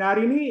aming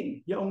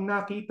narinig, yung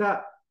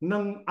nakita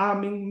ng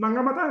aming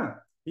mga mata,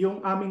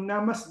 yung aming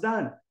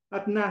namasdan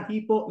at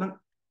nahipo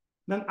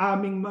ng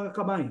aming mga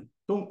kamay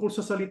tungkol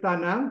sa salita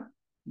ng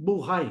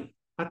buhay.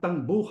 At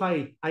ang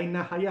buhay ay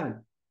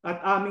nahayag at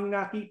aming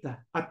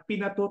nakita at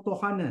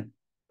pinatotohanan.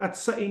 At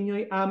sa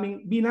inyo'y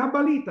aming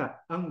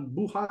binabalita ang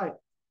buhay.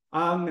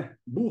 Ang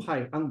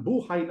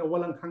buhay na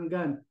walang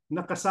hanggan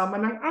na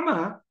kasama ng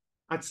Ama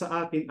at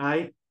sa atin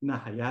ay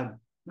nahayag.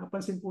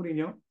 Napansin po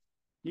ninyo?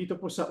 Dito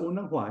po sa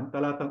unang Juan,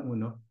 talatang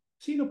 1,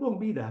 sino po ang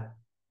bida?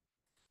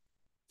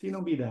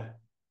 Sinong bida?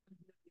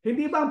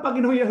 Hindi ba ang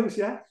Panginoong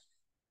Yahushua?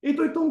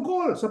 Ito'y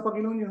tungkol sa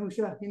Panginoong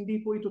Yahushua. Hindi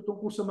po ito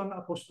tungkol sa mga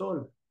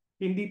apostol.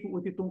 Hindi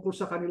po ito tungkol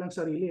sa kanilang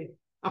sarili.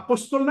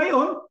 Apostol na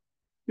yon,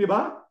 di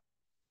ba?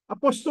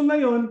 Apostol na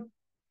yon.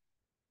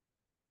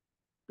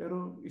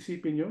 Pero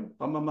isipin nyo,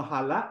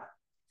 pamamahala.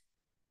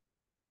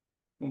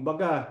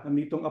 Kumbaga,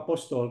 nanditong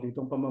apostol,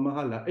 ditong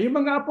pamamahala. Yung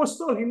mga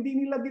apostol, hindi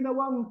nila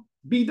ginawang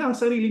bida ang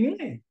sarili nila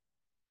eh.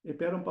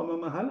 Pero ang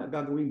pamamahala,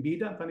 gagawing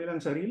bida ang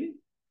kanilang sarili.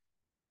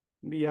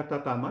 Hindi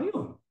yata tama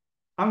yun.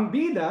 Ang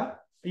bida,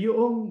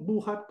 yung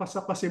buhat pa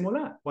sa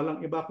pasimula.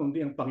 Walang iba kundi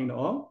ang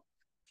Panginoong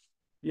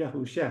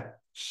Yahushua.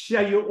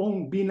 Siya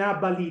yung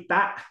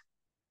binabalita.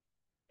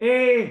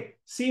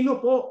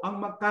 Sino po ang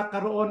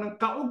magkakaroon ng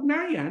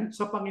kaugnayan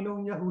sa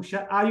Panginoong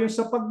Yahushua ayon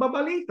sa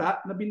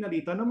pagbabalita na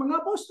binalita ng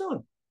mga apostol?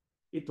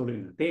 Ituloy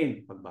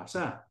natin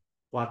pagbasa.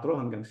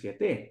 4 hanggang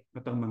 7.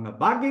 At ang mga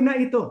bagay na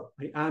ito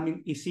ay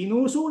aming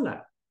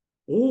isinusulat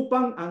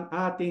upang ang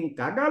ating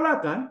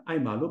kagalakan ay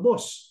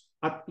malubos.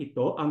 At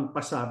ito ang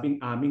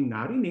pasabing aming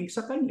narinig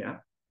sa Kanya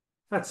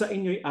at sa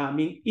inyo'y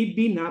aming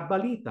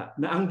ibinabalita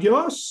na ang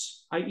Diyos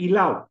ay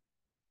ilaw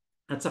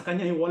at sa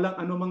Kanya ay walang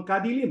anumang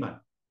kadiliman.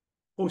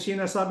 Kung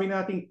sinasabi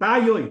natin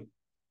tayo'y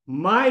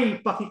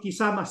may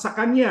pakikisama sa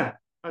Kanya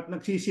at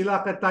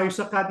nagsisilakad tayo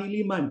sa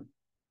kadiliman,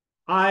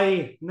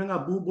 ay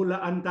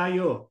nangabubulaan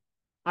tayo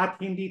at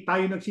hindi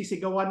tayo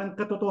nagsisigawan ng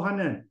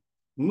katotohanan.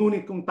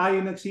 Ngunit kung tayo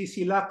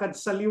nagsisilakad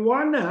sa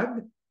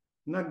liwanag,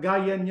 na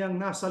gaya niyang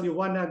nasa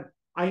liwanag,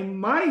 ay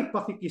may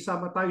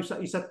pakikisama tayo sa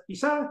isa't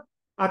isa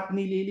at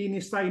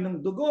nililinis tayo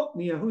ng dugo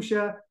ni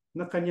Yahushua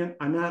na Kanyang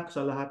anak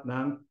sa lahat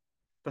ng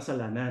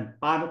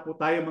kasalanan. Paano po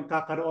tayo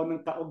magkakaroon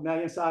ng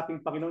kaugnayan sa ating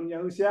Panginoon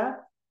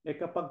Yahushua?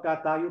 Kapag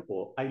tayo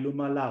po ay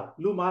lumalakad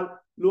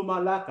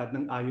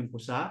ng ayon po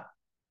sa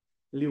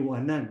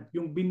liwanag.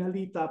 Yung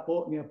binalita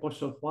po ni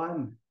Apostol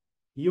Juan,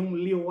 yung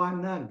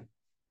liwanag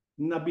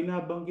na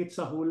binabanggit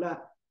sa hula,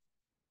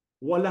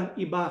 walang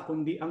iba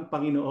kundi ang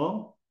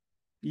Panginoong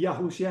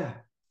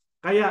Yahushua.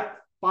 Kaya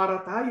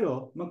para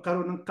tayo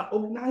magkaroon ng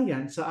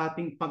kaugnayan sa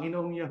ating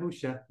Panginoong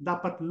Yahushua,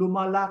 dapat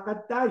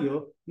lumalakad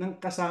tayo ng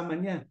kasama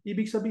niya.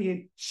 Ibig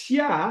sabihin,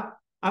 siya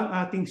ang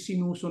ating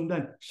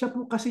sinusundan. Siya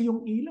po kasi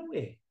yung ilaw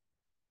eh.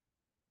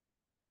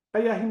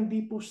 Kaya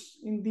hindi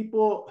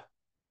po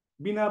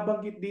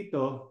binabanggit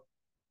dito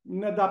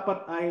na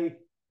dapat ay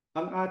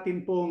ang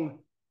atin pong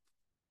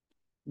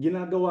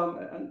ginagawang,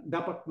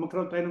 dapat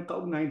magkaroon tayo ng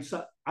kaugnayan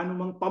sa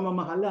anumang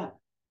pamamahala,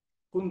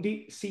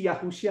 kundi si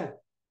Yahushua.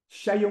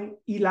 Siya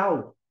yung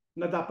ilaw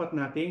na dapat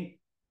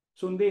nating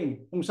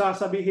sundin. Kung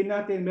sasabihin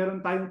natin meron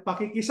tayong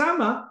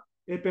pakikisama,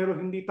 pero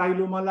hindi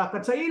tayo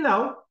lumalakad sa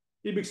ilaw,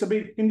 ibig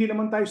sabihin hindi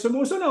naman tayo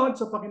sumusunod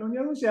sa Panginoon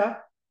Yahushua,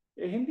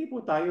 hindi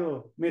po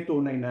tayo may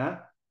tunay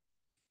na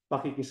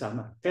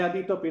pakikisama. Kaya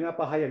dito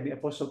pinapahayag ni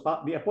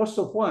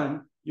Apostle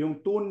Juan yung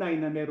tunay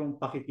na merong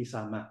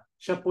pakikisama.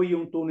 Siya po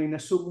yung tunay na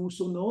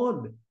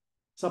sumusunod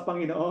sa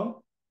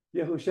Panginoong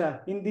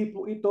Yahushua. Hindi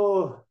po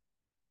ito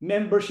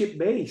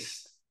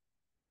membership-based.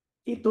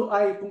 Ito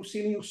ay kung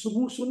sino yung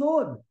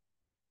sumusunod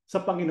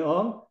sa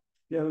Panginoong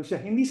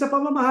Yahushua. Hindi sa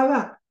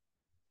pamamahala.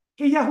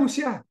 Kay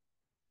Yahushua.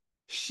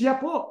 Siya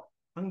po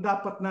ang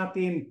dapat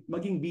natin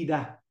maging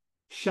bida.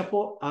 Siya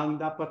po ang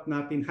dapat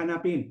natin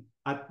hanapin.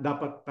 At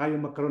dapat tayo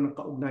magkaroon ng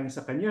kaugnayan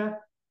sa Kanya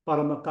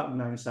para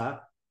magkaugnayan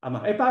sa Ama.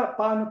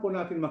 Paano po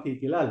natin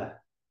makikilala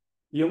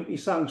yung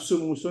isang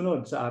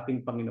sumusunod sa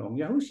ating Panginoong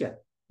Yahushua?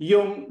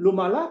 Yung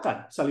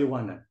lumalakad sa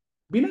liwanag.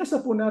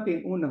 Binasa po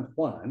natin unang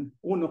Juan,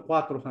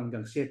 1:4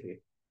 hanggang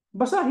 7.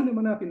 Basahin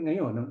naman natin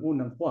ngayon ang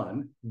unang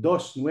Juan,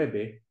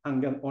 2:9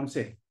 hanggang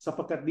 11.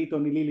 Sapagkat dito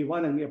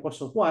nililiwanag ni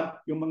Apostol Juan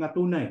yung mga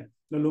tunay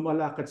na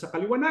lumalakad sa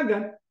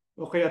kaliwanagan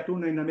o kaya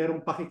tunay na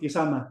merong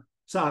pakikisama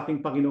sa ating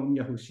Panginoong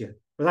Yahushua.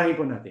 Basahin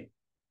po natin.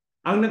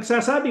 Ang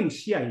nagsasabing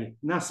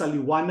siya'y nasa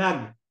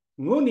liwanag,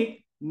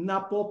 ngunit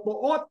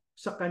napopoot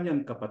sa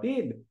kanyang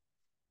kapatid,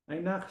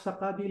 ay nasa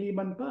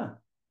kadiliman pa.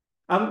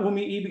 Ang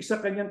umiibig sa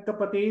kanyang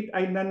kapatid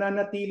ay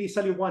nananatili sa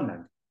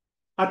liwanag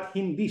at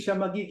hindi siya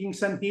magiging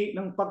sanhi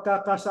ng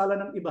pagkakasala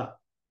ng iba.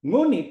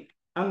 Ngunit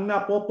ang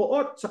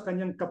napopoot sa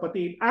kanyang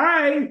kapatid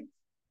ay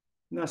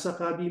nasa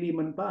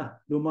kadiliman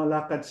pa.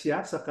 Lumalakad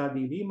siya sa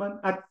kadiliman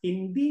at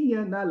hindi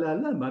niya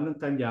nalalaman ang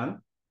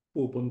kanyang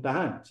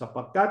pupuntahan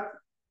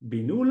sapagkat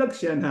binulag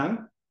siya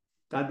ng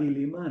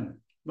kadiliman.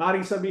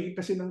 Maring sabihin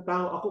kasi ng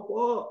tao, ako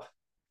po,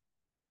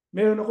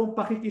 meron akong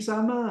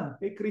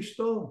pakikisama kay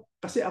Kristo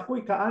kasi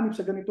ako'y kaanib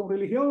sa ganitong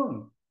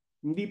relihiyon.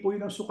 Hindi po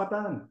yun ang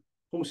sukatan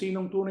kung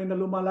sinong tunay na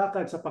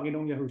lumalakad sa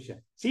Panginoong Yahushua.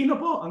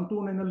 Sino po ang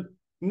tunay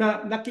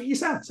na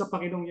nakiisa sa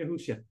Panginoong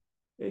Yahushua?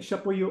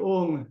 Siya po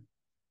yung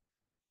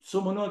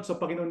sumunod sa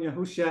Panginoong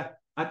Yahushua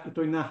at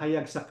ito'y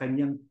nahayag sa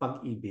kanyang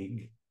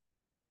pag-ibig.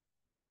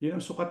 Yun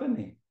ang sukatan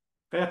eh.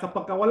 Kaya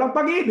kapag walang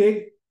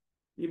pag-ibig,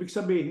 ibig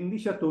sabihin hindi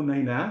siya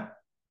tunay na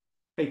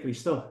kay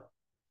Kristo.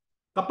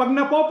 Kapag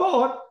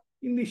napopoot,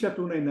 hindi siya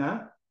tunay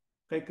na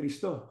kay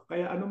Kristo.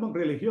 Kaya anumang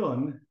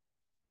relihiyon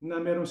na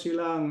meron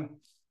silang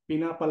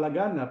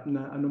pinapalaganap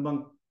na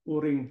anumang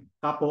uring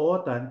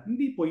kapootan,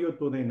 hindi po yun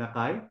tunay na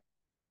kay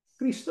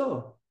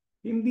Kristo.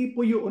 Hindi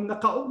po yun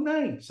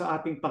nakaugnay sa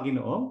ating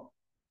Panginoong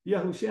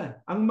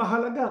Yahushua. Ang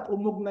mahalaga,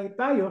 umugnay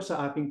tayo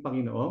sa ating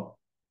Panginoong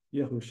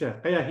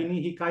Yahushua. Kaya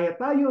hinihikaya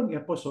tayo ni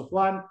Apostol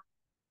Juan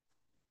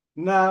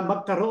na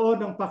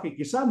magkaroon ng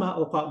pakikisama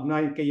o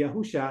kaugnayan kay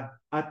Yahushua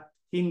at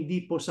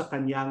hindi po sa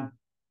kanyang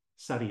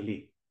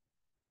sarili.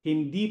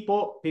 Hindi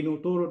po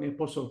tinuturo ni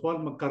Apostol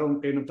Juan magkaroon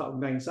kayo ng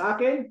kaugnayan sa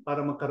akin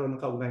para magkaroon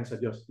ng kaugnayan sa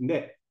Diyos.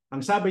 Hindi.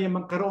 Ang sabi niya,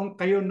 magkaroon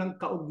kayo ng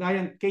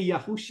kaugnayan kay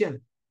Yahushua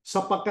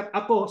sapagkat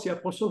ako, si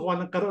Apostol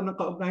Juan, nagkaroon ng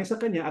kaugnayan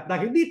sa kanya at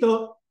dahil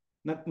dito,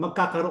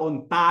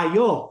 magkakaroon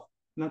tayo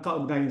ng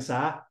kaugnayan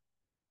sa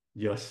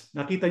Diyos.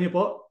 Nakita niyo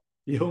po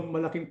yung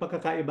malaking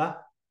pagkakaiba?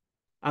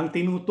 Ang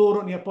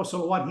tinuturo ni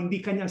Apostol Juan,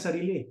 hindi kanyang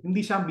sarili.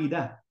 Hindi siya ang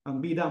bida.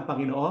 Ang bida ang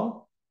Panginoong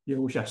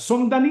Yahushua.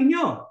 Sundan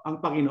ninyo ang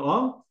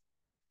Panginoong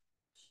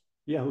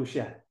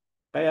Yahushua.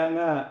 Kaya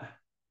nga,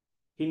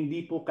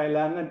 hindi po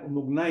kailangan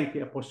umugnay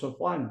kay Apostol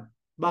Juan.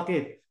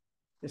 Bakit?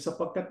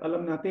 Sapagkat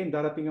alam natin,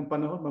 darating ang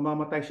panahon,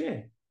 mamamatay siya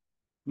eh.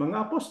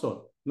 Mga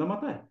apostol,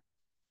 namatay.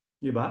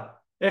 Di ba?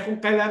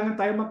 Kung kailangan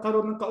tayo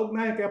magkaroon ng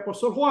kaugnayan kay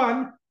Apostol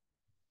Juan,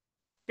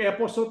 kay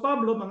Apostol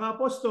Pablo, mga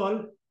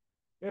apostol,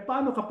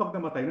 paano kapag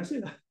namatay na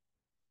sila?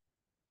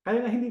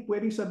 Kaya nga hindi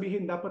pwedeng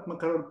sabihin dapat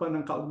magkaroon pa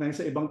ng kaugnayan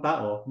sa ibang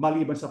tao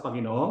maliban sa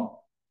Panginoong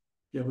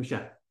Yahusya.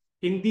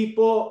 Hindi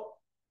po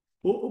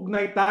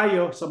uugnay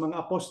tayo sa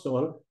mga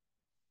apostol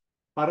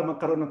para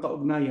magkaroon ng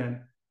kaugnayan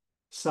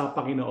sa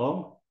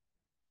Panginoong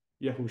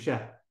Yahusya.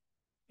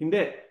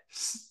 Hindi.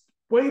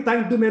 Pwede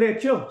tayong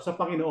dumiretso sa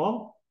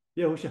Panginoong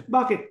Yahusya.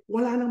 Bakit?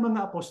 Wala nang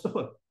mga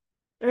apostol.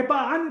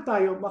 Paano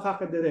tayo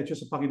makakadiretso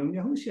sa Panginoong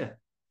Yahusya?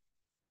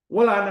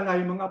 Wala na nga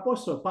yung mga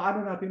apostol.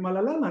 Paano natin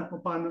malalaman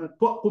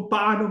kung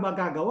paano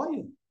magagawa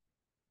yun?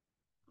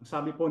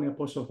 Sabi po ni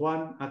Apostol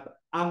Juan, at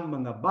ang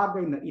mga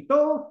bagay na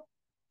ito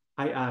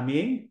ay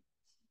aming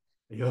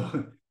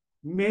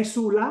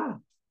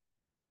mesula.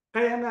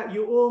 Kaya nga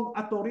yung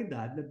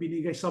autoridad na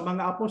binigay sa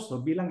mga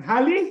apostol bilang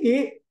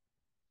haligi,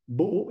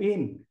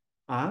 buuin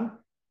ang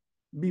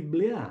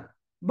Biblia.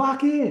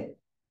 Bakit?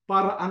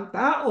 Para ang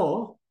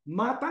tao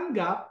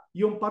matanggap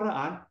yung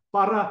paraan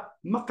para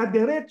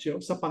makadiretso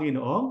sa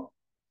Panginoong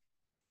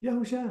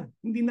Yahusya.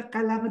 Hindi na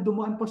kailangan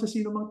dumaan pa sa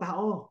sino mang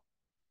tao.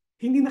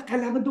 Hindi na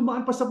kailangan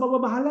dumaan pa sa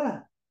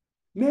pamamahala.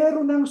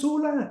 Meron ng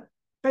sulat.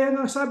 Kaya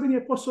nga sabi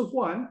ni Apostol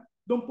Juan,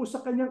 doon po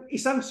sa kanyang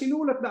isang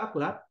sinulat na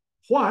aklat,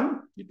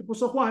 Juan, dito po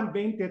sa Juan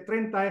 20,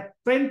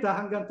 30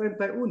 hanggang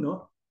 31,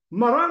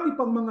 marami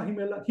pang mga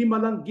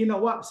himalang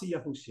ginawa si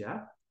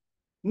Yahusya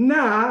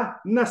na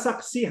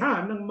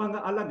nasaksihan ng mga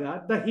alagad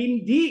na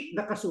hindi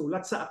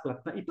nakasulat sa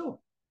aklat na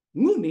ito.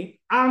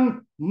 Ngunit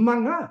ang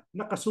mga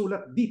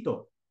nakasulat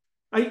dito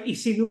ay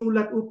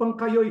isinulat upang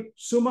kayo'y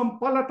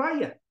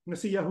sumampalataya na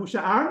si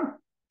Yahusya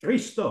ang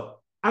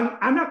Kristo,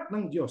 ang anak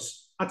ng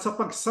Diyos, at sa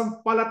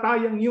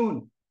pagsampalatayang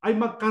yun ay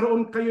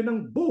magkaroon kayo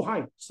ng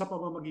buhay sa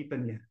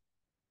pamamagitan niya.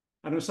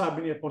 Ano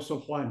sabi ni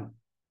Apostol Juan?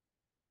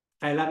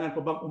 Kailangan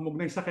ko bang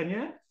umugnay sa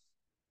kanya?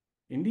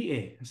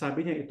 Hindi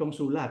Sabi niya itong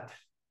sulat.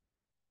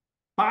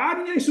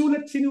 Paano niya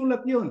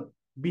sinulat yun?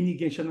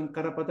 Binigyan siya ng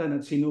karapatan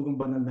at sinugang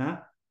banal na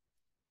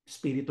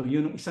Espiritu.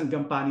 Yun ang isang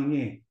gampanin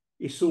niya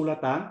Isulat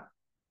ang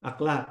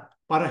aklat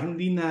para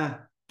hindi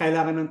na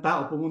kailangan ng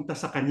tao pumunta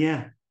sa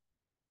kanya.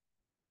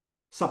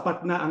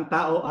 Sapat na ang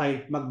tao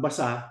ay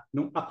magbasa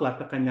ng aklat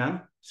na kanyang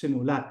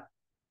sinulat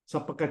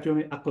sapagkat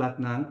yung aklat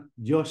ng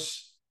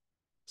Diyos.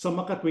 Sa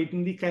makatwid,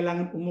 hindi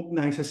kailangan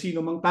umugnay sa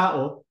sino mang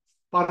tao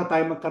para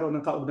tayo magkaroon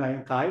ng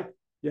kaugnayan kay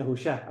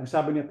Yahusya. Ang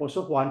sabi ni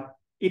Apostol Juan,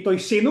 ito'y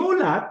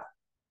sinulat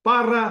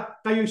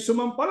para kayo'y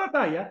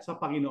sumampalataya sa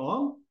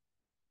Panginoong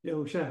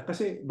Yahusya.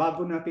 Kasi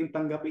bago natin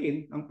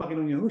tanggapin ang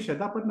Panginoong Yahusya,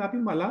 dapat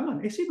natin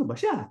malaman, sino ba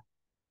siya?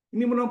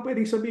 Hindi mo naman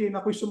pwedeng sabihin,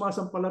 ako'y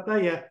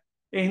sumasampalataya,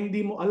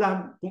 hindi mo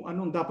alam kung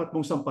anong dapat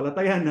mong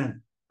sampalatayanan.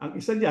 Ang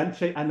isa diyan,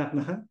 siya'y anak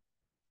ng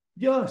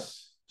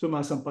Diyos.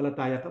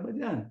 Sumasampalataya ka ba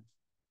diyan?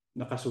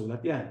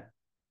 Nakasulat yan.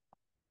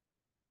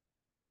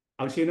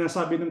 Ang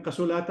sinasabi ng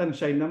kasulatan,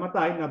 siya'y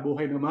namatay,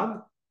 nabuhay na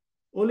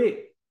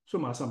mag-uli.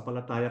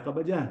 Sumasampalataya ka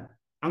ba diyan?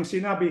 Ang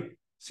sinabi,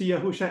 si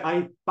Yahusya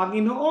ay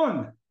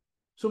Panginoon.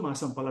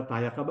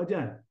 Sumasampalataya ka ba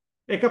diyan?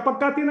 Kapag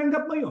ka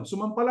tinanggap mo yun,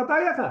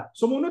 sumampalataya ka,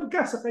 sumunod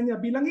ka sa kanya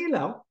bilang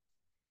ilaw,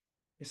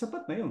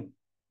 sapat na yun.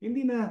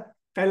 Hindi na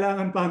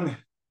kailangan pang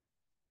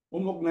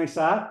umugnay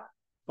sa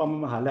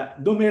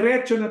pamamahala.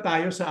 Dumiretso na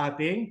tayo sa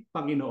ating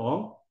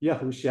Panginoong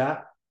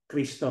Yahusya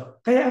Kristo.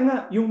 Kaya nga,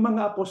 yung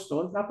mga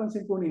apostol,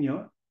 napansin po ninyo,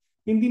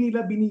 hindi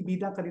nila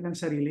binibida ang kanilang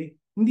sarili.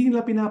 Hindi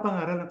nila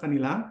pinapangaral ang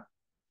kanilang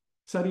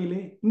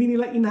sarili. Hindi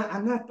nila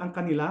inaangat ang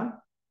kanilang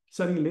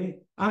sarili.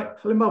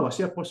 Halimbawa,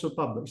 si Apostol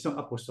Pablo, isang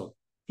apostol.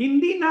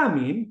 Hindi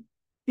namin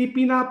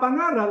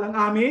ipinapangaral ang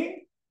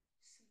aming,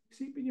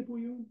 isipin niyo po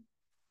yun,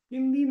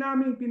 hindi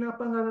namin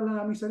pinapangaral ang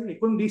aming sarili,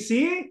 kundi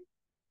si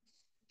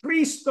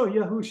Kristo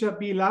Yahusya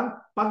bilang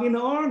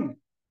Panginoon.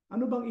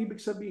 Ano bang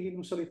ibig sabihin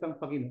ng salitang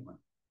Panginoon?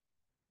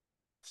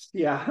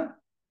 Siya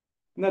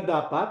na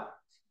dapat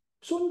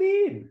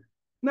sundin.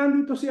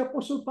 Nandito si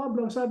Apostol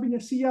Pablo, ang sabi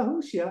niya, si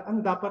Yahusya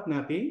ang dapat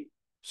nating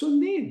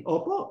sundin.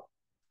 Opo,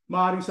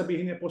 maaaring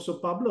sabihin ni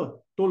Apostol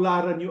Pablo,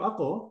 tularan niyo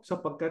ako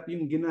sapagkat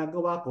yung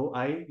ginagawa ko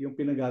ay yung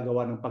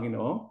pinagagawa ng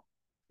Panginoong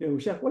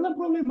Yahusya. Walang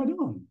problema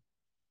doon.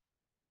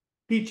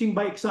 Teaching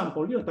by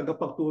example yun.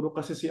 Tagapagturo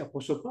kasi si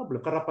Apostol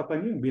Pablo.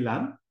 Karapatan yun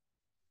bilang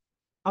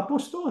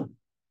apostol.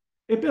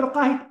 Pero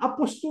kahit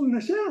apostol na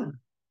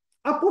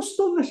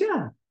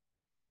siya,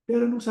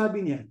 pero nung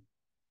sabi niya,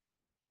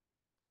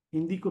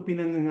 hindi ko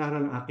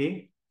pinangangaral ang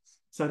aking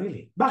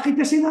sarili. Bakit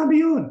niya sinabi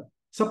yun?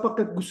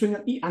 Sapagkat gusto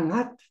niya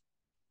iangat.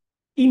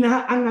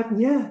 Inaangat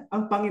niya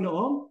ang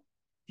Panginoong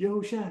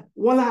Yahusya.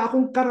 Wala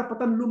akong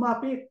karapatan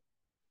lumapit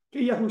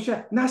kay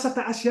Yahusya. Nasa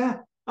taas siya.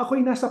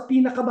 Ako'y nasa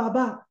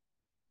pinakababa.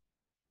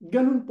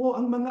 Ganun po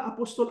ang mga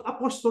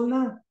apostol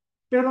na.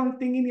 Pero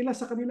ang tingin nila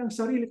sa kanilang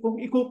sarili, kung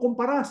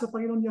ikukumpara sa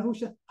Panginoon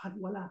Yahusya,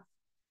 wala.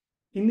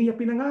 Hindi niya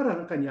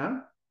pinangaral ang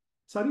kanyang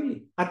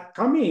sarili. At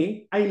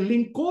kami ay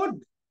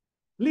lingkod.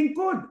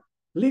 Lingkod.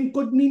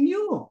 Lingkod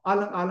ninyo.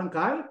 Alang-alang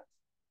kay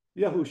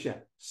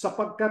Yahushua.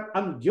 Sapagkat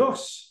ang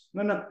Diyos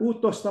na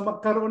nag-utos na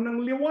magkaroon ng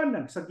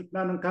liwanag sa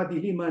gitna ng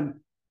kadiliman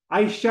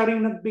ay siya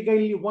ring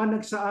nagbigay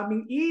liwanag sa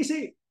aming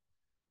isip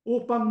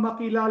upang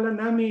makilala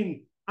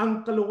namin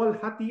ang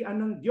kaluwalhatian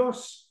ng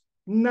Diyos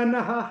na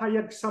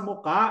nahahayag sa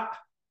muka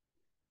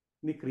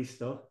ni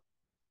Kristo.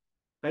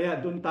 Kaya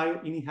doon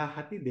tayo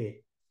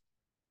inihahatid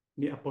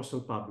ni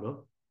Apostol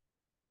Pablo.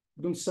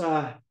 Doon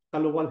sa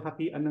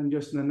kaluwalhatian ng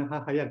Diyos na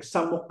nahahayag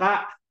sa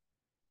muka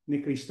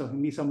ni Kristo,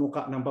 hindi sa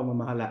muka ng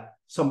pamamahala,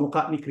 sa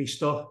muka ni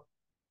Kristo.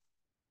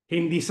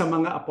 Hindi sa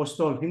mga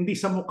apostol, hindi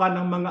sa muka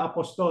ng mga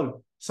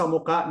apostol, sa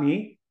muka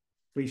ni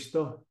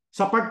Kristo.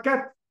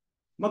 Sapagkat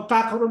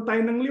magkakaroon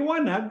tayo ng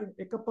liwanag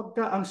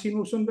kapag ang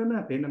sinusundan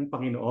natin ang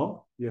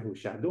Panginoong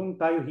Yahushua. Doon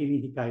tayo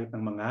hinihikayat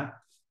ng mga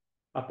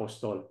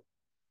apostol.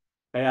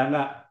 Kaya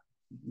nga,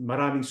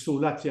 maraming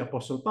sulat si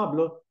Apostol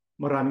Pablo,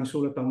 maraming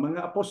sulat ang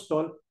mga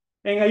apostol.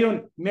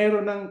 Ngayon,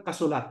 meron ng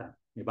kasulatan.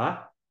 Di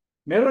ba?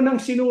 Meron ng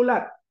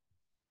sinulat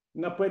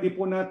na pwede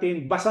po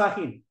natin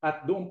basahin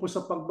at doon po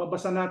sa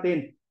pagbabasa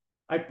natin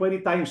ay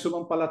pwede tayong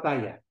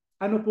sumampalataya.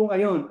 Ano po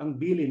ngayon ang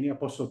bilin ni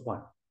Apostol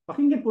Juan?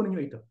 Pakinggan po ninyo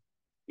ito.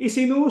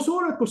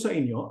 Isinusulat ko sa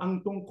inyo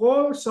ang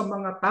tungkol sa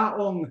mga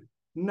taong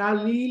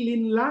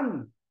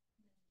nalilinlang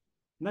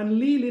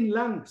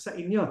sa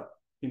inyo.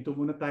 Hinto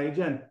muna tayo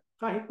dyan.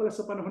 Kahit pala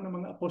sa panahon ng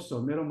mga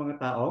apostol, merong mga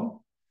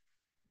taong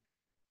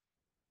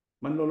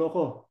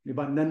manloloko, di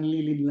ba?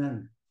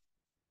 Nanlilinlang.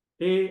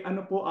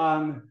 Ano po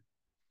ang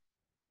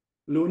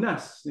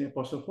lunas ni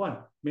Apostol Juan?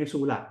 May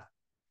sulat.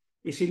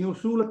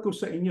 Isinusulat ko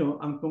sa inyo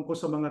ang tungkol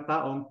sa mga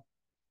taong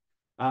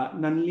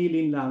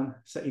nanlilinlang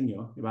sa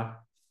inyo, di ba?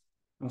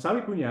 Ang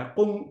sabi po niya,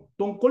 kung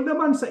tungkol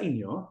naman sa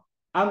inyo,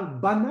 ang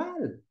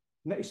banal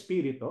na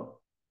espiritu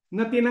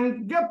na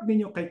tinanggap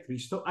ninyo kay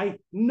Kristo ay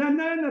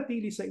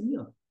nananatili sa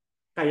inyo.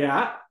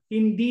 Kaya,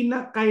 hindi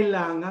na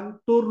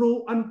kailangan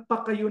turuan pa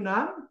kayo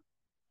ng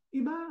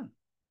iba.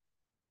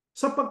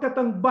 Sapagkat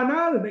ang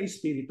banal na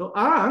espiritu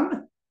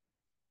ang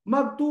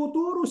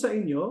magtuturo sa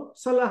inyo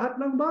sa lahat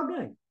ng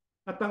bagay.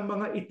 At ang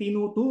mga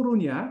itinuturo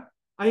niya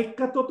ay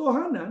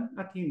katotohanan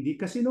at hindi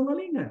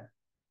kasinungalingan.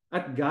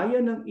 At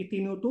gaya ng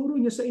itinuturo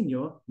niya sa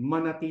inyo,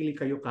 manatili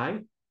kayo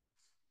kay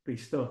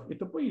Kristo.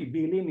 Ito po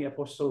ibili ni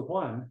Apostol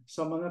Juan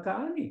sa mga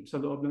kaani sa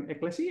loob ng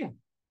eklesiya.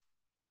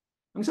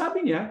 Ang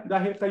sabi niya,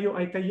 dahil kayo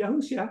ay kay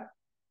Yahushua,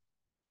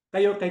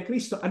 kayo kay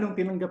Kristo, anong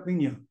tinanggap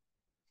ninyo?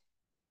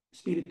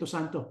 Espiritu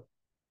Santo.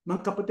 Mga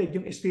kapatid,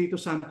 yung Espiritu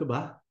Santo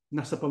ba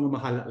nasa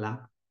pamamahala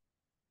lang?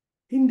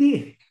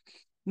 Hindi.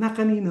 Na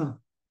kanino?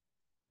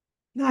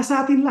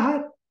 Nasa atin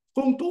lahat.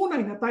 Kung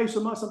tunay na tayo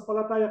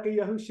sumasampalataya kay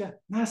Yahushua,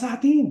 nasa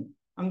atin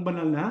ang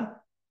banal na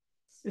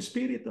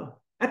Espiritu.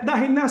 At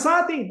dahil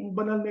nasa atin ang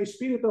banal na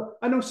Espiritu,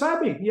 anong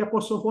sabi ni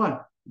Apostol Juan?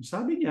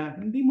 Sabi niya,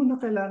 hindi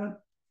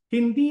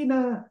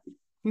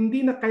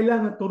na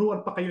kailangan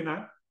turuan pa kayo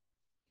na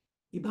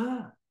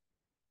iba.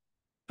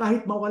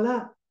 Kahit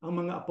mawala ang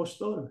mga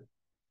apostol,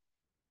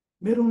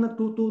 merong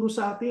nagtuturo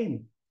sa atin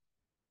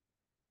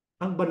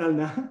ang banal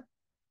na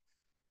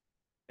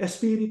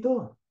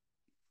Espiritu.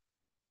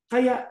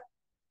 Kaya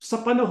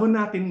sa panahon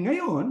natin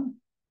ngayon,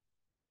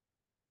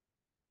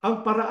 ang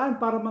paraan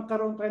para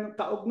magkaroon tayo ng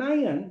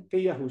kaugnayan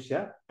kay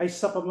Yahushua ay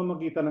sa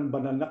pamamagitan ng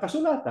banal na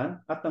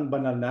kasulatan at ng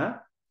banal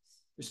na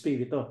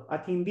Espiritu.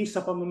 At hindi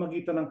sa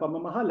pamamagitan ng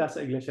pamamahala sa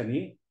Iglesia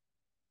ni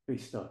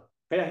Kristo.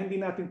 Kaya hindi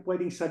natin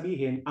pwedeng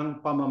sabihin ang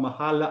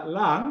pamamahala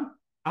lang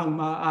ang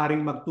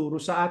maaaring magturo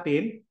sa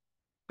atin.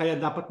 Kaya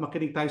dapat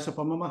makinig tayo sa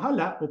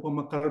pamamahala upang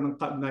magkaroon ng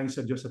kaugnayan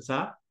sa Diyos at sa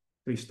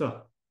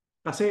Kristo.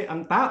 Kasi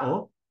ang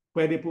tao,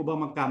 pwede po ba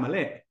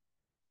magkamali?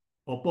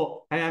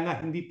 Opo. Kaya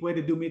nga hindi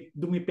pwede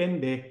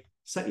dumipende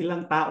sa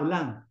ilang tao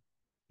lang.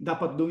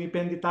 Dapat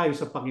dumipende tayo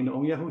sa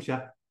Panginoong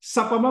Yahushua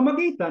sa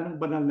pamamagitan ng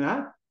banal na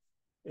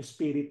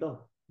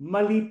Espiritu.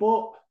 Mali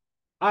po.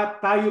 At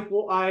tayo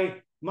po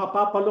ay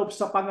mapapalob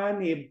sa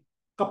panganib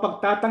kapag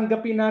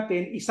tatanggapin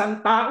natin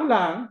isang tao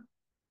lang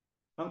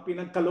ang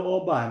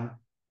pinagkalooban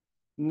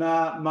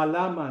na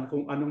malaman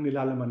kung anong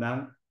nilalaman ng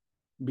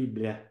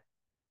Biblia.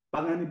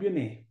 Panganib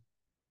yun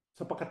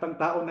sapagkat ang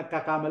tao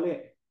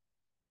nagkakamali.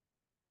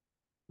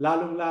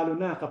 Lalong-lalo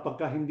na kapag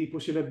hindi po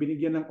sila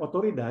binigyan ng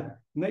otoridad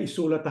na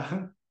isulat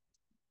ang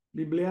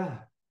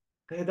Biblia.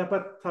 Kaya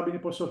dapat, sabi ni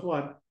Apostol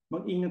Juan,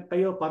 mag-ingat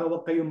kayo para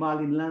huwag kayo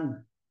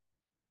malinlang.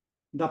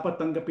 Dapat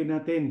tanggapin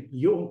natin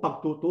yung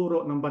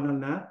pagtuturo ng banal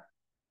na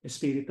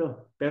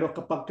Espiritu. Pero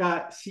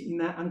kapag si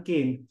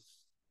inaangkin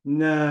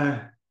na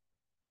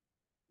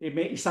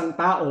may isang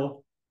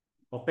tao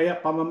o kaya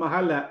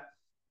pamamahala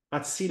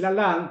at sila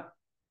lang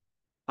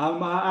ang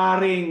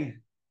maaaring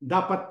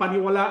dapat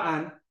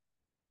paniwalaan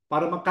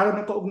para magkaroon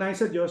ng kaugnayan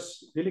sa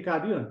Diyos,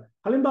 delikado yun.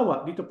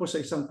 Halimbawa, dito po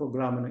sa isang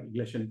programa ng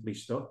Iglesia ni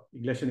Cristo,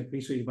 Iglesia ni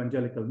Cristo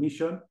Evangelical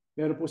Mission,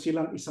 meron po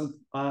silang isang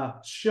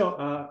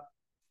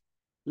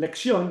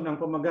leksyon ng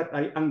pamagat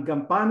ay ang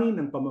gampanin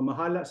ng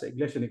pamamahala sa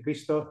Iglesia ni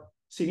Cristo.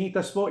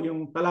 Sinitas po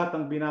yung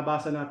talatang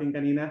binabasa natin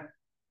kanina,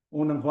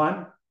 unang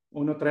Juan.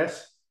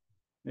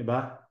 1:3, di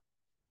ba?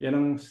 Yan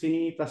ang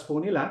sinitas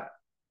po nila.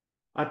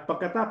 At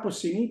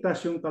pagkatapos sinitas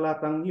yung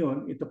talatang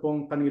yun, ito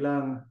pong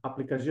kanilang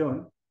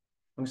aplikasyon.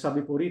 Ang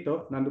sabi po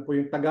rito, nando po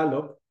yung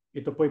Tagalog.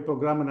 Ito po yung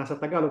programa nasa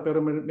Tagalog,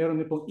 pero meron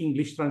din pong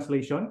English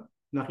translation.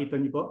 Nakita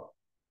niyo po.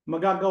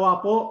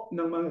 Magagawa po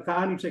ng mga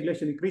kaanib sa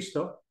Iglesia ni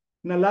Cristo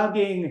na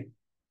laging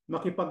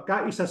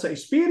makipagkaisa sa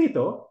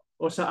Espiritu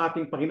o sa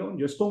ating Panginoon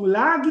Diyos kung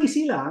lagi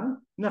silang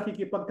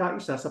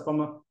nakikipagkaisa sa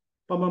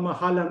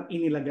pamamahalang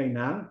inilagay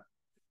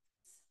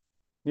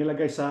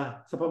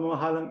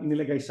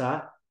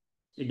sa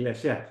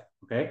Iglesia.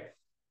 Okay?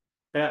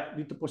 Kaya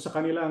dito po sa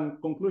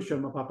kanilang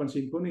conclusion,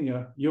 mapapansin po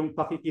ninyo, yung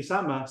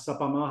pakikisama sa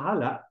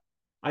pamamahala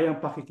ay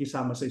ang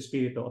pakikisama sa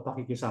Espiritu o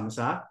pakikisama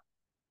sa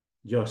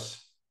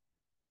Diyos.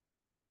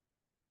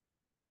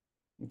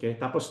 Okay?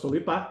 Tapos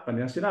tuloy pa,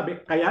 kanilang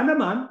sinabi, kaya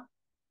naman,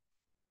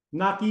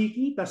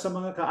 nakikita sa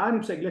mga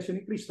kaanib sa Iglesia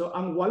ni Cristo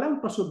ang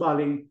walang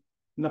pasubaling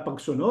na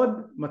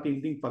pagsunod,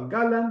 matinding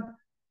paggalang,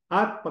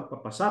 at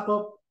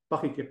pagpapasakop,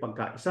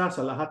 pakikipagkaisa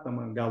sa lahat ng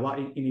mga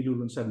gawaing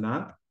inilulunsad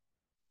ng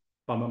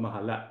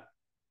pamamahala.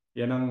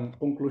 Yan ang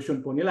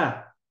conclusion po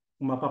nila.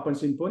 Kung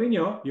mapapansin po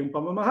ninyo, yung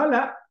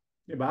pamamahala,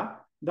 di ba?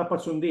 Dapat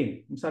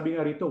sundin. Sabi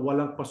nga rito,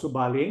 walang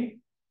pasubaling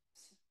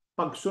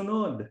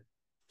pagsunod.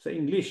 Sa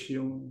English,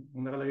 yung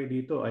nakalagay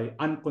dito ay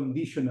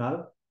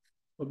unconditional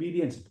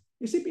obedience.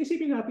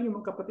 Isipin natin yung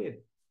mga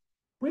kapatid.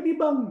 Pwede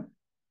bang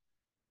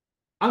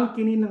ang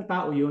kinin ng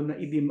tao yun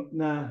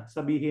na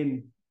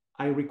sabihin,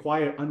 I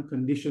require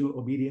unconditional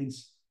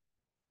obedience?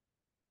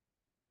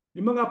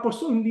 Yung mga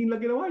apostol, hindi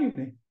nila ginawa yun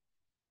eh.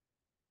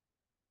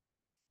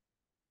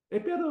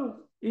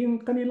 Pero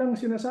yung kanilang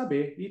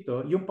sinasabi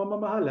dito, yung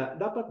pamamahala,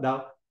 dapat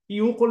daw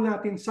iukol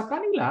natin sa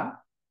kanila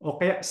o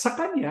kaya sa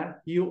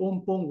kanya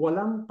yung pong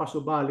walang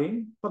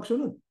pasubaling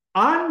pagsunod.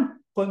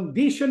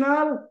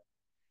 Unconditional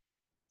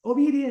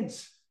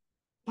obedience.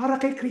 Para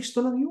kay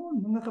Kristo lang yun,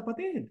 mga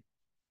kapatid.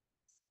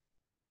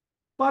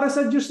 Para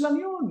sa Diyos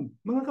lang yun,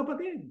 mga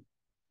kapatid.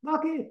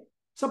 Bakit?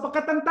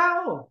 Sapagkat ang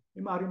tao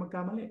ay maaaring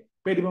magkamali.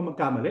 Pwede ba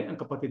magkamali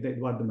ang kapatid na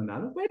Eduardo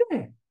Manalo?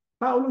 Pwede.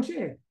 Tao lang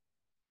siya eh.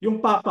 Yung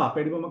Papa,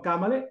 pwede ba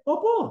magkamali?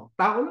 Opo,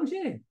 tao lang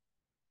siya eh.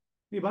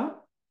 Di ba?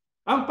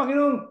 Ang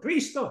Panginoon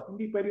Kristo,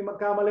 hindi pwede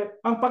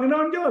magkamali. Ang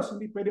Panginoon Diyos,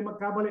 hindi pwede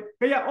magkamali.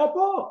 Kaya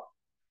opo,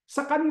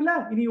 sa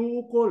kanila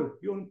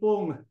iniuukol yung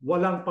pong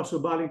walang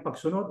pasubaling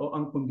pagsunod o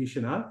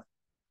unconditional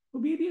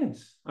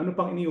obedience. Ano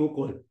pang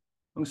iniukol?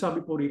 Ang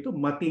sabi po rito,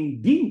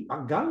 matinding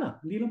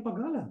paggalang. Hindi lang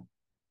paggalang.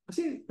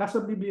 Kasi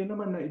nasa Biblia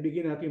naman na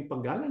ibigay natin yung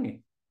paggalang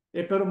eh.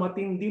 Pero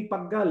matinding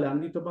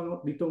paggalang,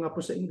 dito nga po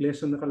sa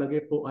Ingles, ang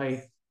nakalagay po ay,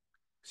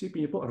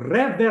 isipin niyo po,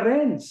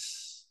 reverence.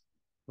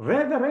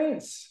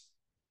 Reverence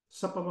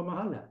sa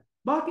pamamahala.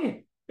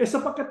 Bakit?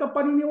 Sapagkat ang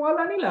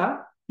paniniwala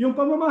nila, yung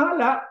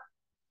pamamahala,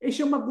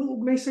 siya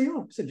mag-uugnay sa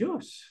iyo, sa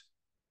Diyos.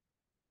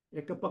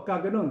 Kapag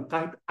ka ganun,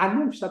 kahit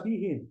anong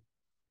sabihin,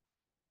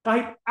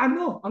 kahit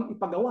ano ang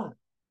ipagawa,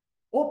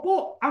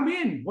 opo,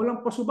 amen,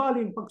 walang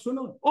pasubaling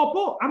pagsunod.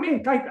 Opo,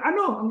 amen, kahit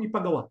ano ang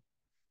ipagawa.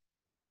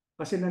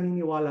 Kasi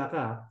naniniwala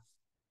ka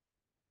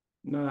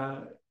na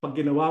pag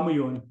ginawa mo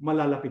yun,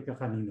 malalapit ka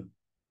kanino?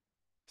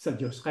 Sa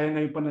Diyos. Kaya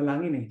ngayon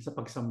panalangin sa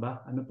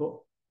pagsamba. Ano po?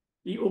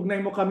 Iugnay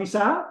mo kami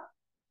sa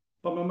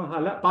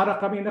pamamahala para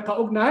kami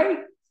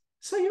nakaugnay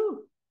sa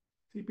iyo.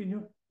 Isipin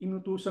nyo,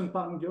 inutusan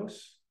pa ang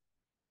Diyos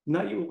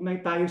na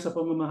iugnay tayo sa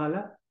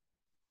pamamahala.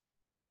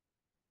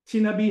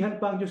 Sinabihan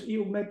pa ang Diyos,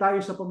 iugnay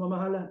tayo sa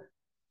pamamahala.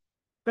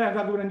 Kaya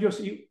gagawin ng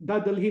Diyos,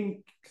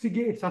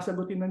 sige,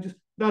 sasagutin ng Diyos,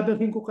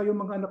 dadalhin ko kayo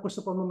mga anak ko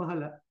sa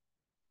pamamahala.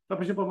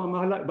 Tapos yung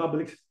pamamahala,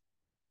 ibabalik.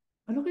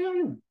 Ano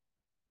kaya yun?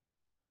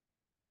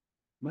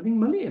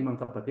 Maling-mali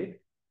mga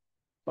kapatid.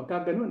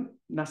 Pagka ganun,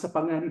 nasa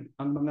panganib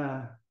ang mga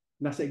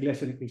nasa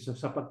Iglesia ni Cristo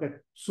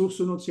sapagkat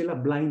susunod sila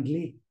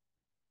blindly.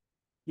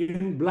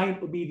 Yung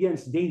blind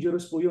obedience,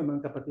 dangerous po yun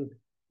mga kapatid.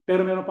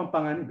 Pero meron pang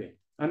panganib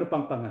Ano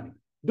pang panganib?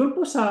 Doon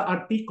po sa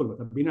artikulo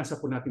na binasa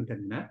po natin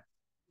kanina,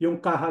 yung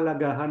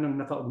kahalagahan ng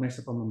nakaugnay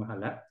sa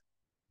pamamahala,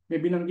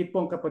 may binanggit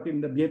po ang kapatid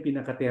na biya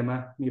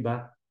pinakatema, di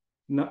ba?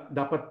 Na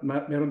dapat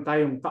meron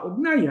tayong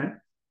kaugnayan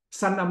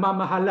sa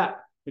namamahala,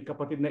 may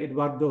kapatid na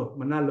Eduardo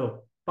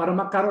Manalo, para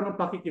magkaroon ng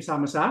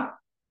pakikisama sa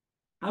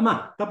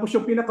Ama. Tapos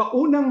yung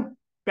pinakaunang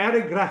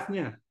paragraph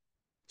niya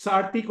sa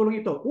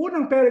artikulong ito,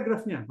 unang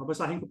paragraph niya,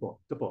 mabasahin ko po,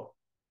 ito po.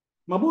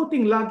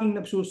 Mabuting laging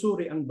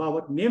nagsusuri ang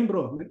bawat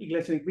miyembro ng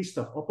Iglesia ni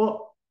Cristo.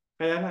 Opo,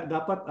 kaya nga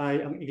dapat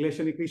ay ang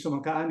Iglesia ni Cristo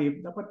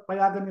magkaanib, dapat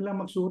payagan nila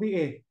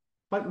magsuri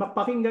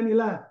Magpakinggan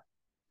nila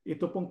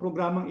ito pong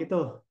programang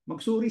ito.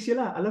 Magsuri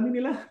sila,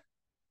 alamin nila.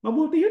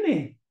 Mabuti yun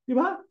di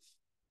ba?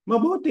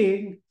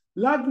 Mabuting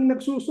laging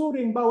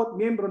nagsusuri ang bawat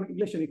miyembro ng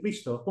Iglesia ni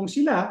Cristo kung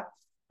sila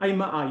ay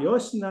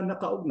maayos na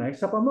nakaugnay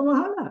sa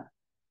pamamahala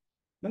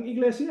ng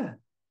Iglesia.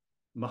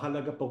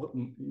 Mahalaga po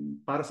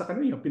para sa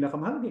kanila yung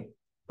pinakamahalaga.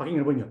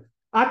 Pakinggan po nyo.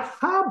 At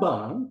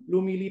habang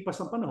lumilipas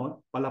ang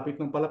panahon, palapit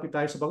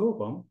tayo sa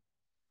paghukom,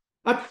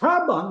 at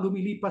habang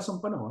lumilipas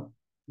ang panahon,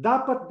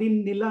 dapat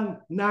din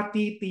nilang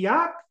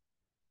natitiyak,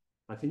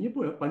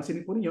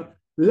 pansinin po ninyo,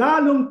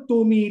 lalong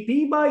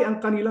tumitibay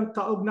ang kanilang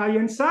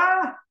kaugnayan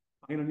sa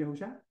Panginoon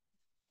Yahushua?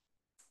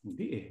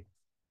 Hindi eh.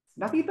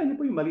 Nakita niyo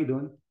po yung mali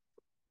doon?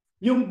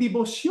 Yung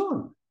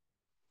debosyon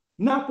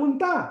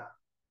napunta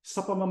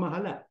sa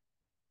pamamahala.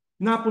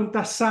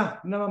 Napunta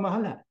sa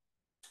namamahala.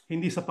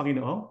 Hindi sa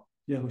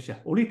Panginoong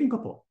Yahushua. Ulitin ko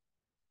po.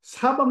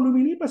 Habang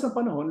lumilipas ang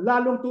panahon,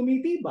 lalong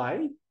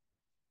tumitibay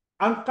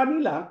ang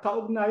kanilang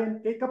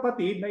kaugnayan kay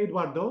kapatid na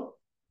Eduardo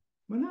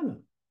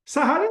Manalo.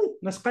 Sa halip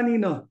na sa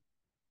kanino?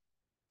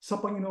 Sa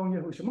Panginoong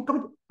Yahushua.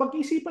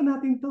 Pag-isipan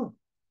natin to.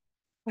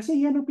 Kasi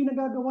yan ang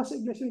pinagagawa sa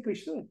Iglesia ni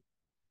Cristo.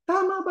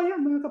 Tama ba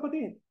yan, mga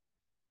kapatid?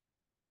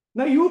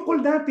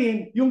 Naiukol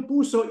natin yung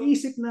puso,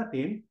 isip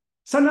natin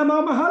sa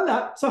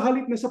namamahala sa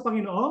halip na sa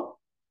Panginoong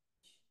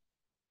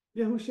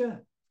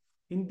Yahushua.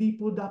 Hindi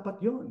po dapat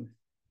yon.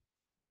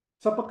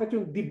 Sapagkat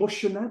yung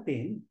devotion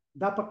natin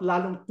dapat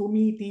lalong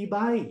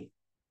tumitibay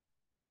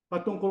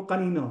patungkol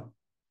kanino?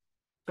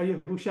 Kay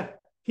Yahushua.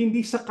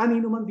 Hindi sa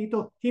kanino man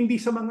dito. Hindi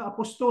sa mga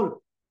apostol.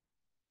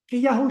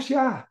 Kay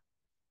Yahushua.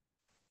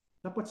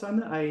 Dapat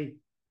sana ay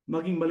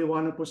maging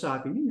maliwanag po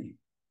sa atin yun eh.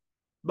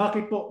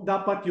 Bakit po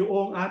dapat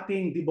yung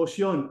ating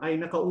debosyon ay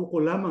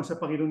nakaukol lamang sa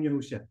Panginoon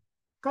Yahushua?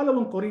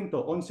 Kalawang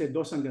Korinto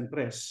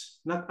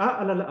 11:3,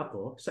 nag-aalala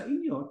ako sa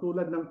inyo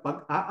tulad ng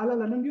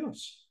pag-aalala ng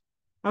Diyos.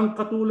 Ang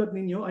katulad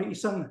ninyo ay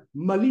isang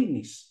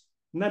malinis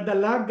na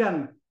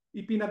dalagang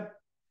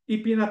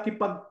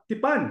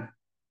ipinakipagtipan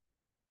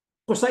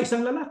ko sa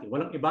isang lalaki.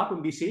 Walang iba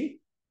kundi si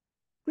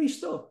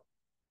Kristo.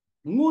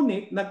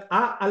 Ngunit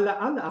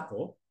nag-aalaala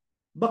ako,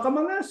 baka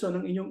mangaso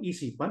ng inyong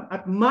isipan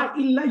at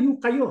mailayo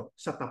kayo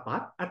sa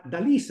tapat at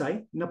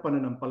dalisay na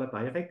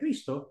pananampalataya kay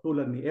Kristo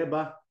tulad ni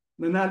Eva,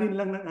 nanalin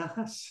lang ng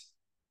ahas.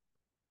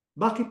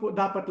 Bakit po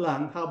dapat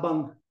lang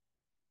habang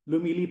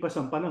lumilipas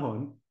ang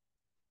panahon,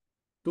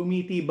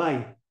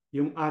 tumitibay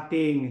yung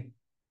ating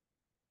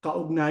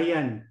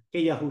kaugnayan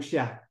kay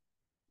Yahushua?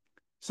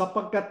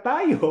 Sapagkat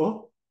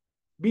tayo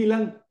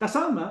bilang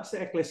kasama sa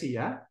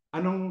Eklesiya,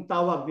 anong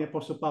tawag ni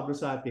Apostol Pablo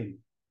sa atin?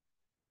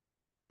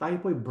 Tayo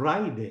po ay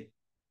bride eh.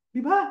 Di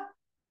ba?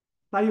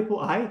 Tayo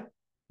po ay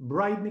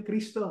bride ni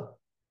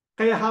Kristo.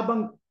 Kaya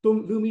habang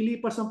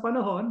lumilipas ang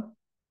panahon,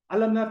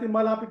 alam natin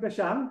malapit na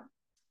siyang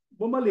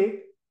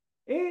bumalik,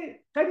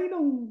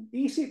 kaninong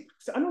isip?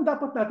 Anong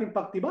dapat natin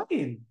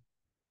pagtibayin?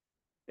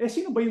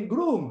 Sino ba yung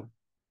groom?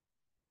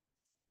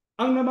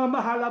 Ang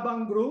namamahala ba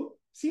ang groom?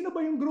 Sino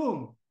ba yung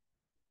groom?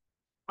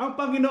 Ang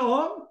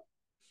Panginoon?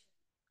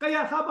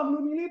 Kaya habang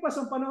lumilipas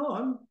ang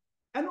panahon,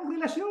 anong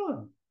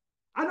relasyon?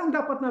 Anong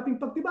dapat nating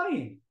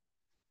pagtibayin?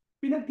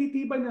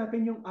 Pinagtitibay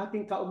natin yung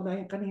ating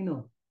kaugnayan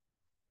kanino?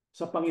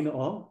 Sa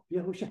Panginoong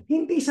Yahushua.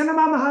 Hindi sa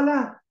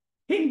namamahala.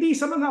 Hindi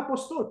sa mga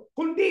apostol.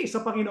 Kundi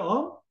sa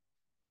Panginoong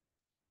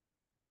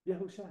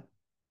Yahushua.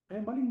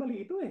 Kaya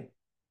maling-mali ito eh.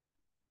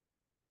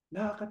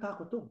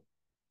 Nakakatakot to.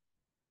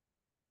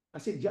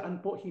 Kasi diyan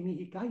po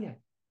hinihikayat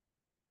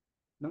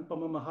ng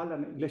pamamahala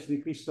ng Iglesia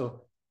ni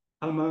Cristo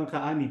ang mga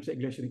kaanib sa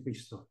Iglesia ni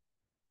Cristo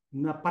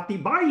na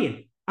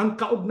patibayin ang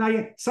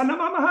kaugnayan sa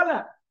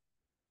namamahala.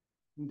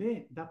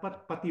 Hindi,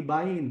 dapat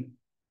patibayin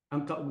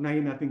ang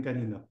kaugnayan natin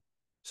kanino?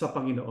 Sa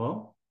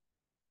Panginoong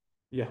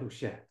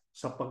Yahushua.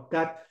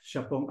 Sapagkat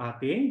siya pong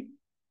ating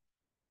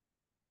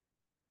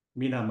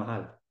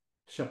minamahal.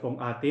 Siya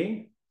pong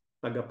ating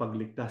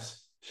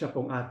tagapagligtas. Siya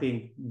pong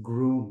ating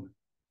groom.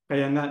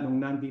 Kaya nga, nung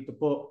nandito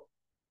po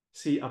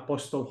si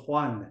Apostol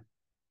Juan,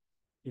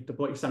 ito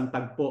po isang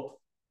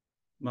tagpo.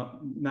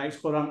 Nais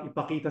ko lang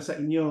ipakita sa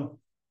inyo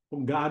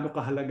kung gaano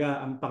kahalaga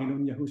ang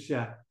Panginoon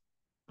Yahushua.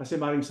 Kasi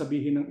maring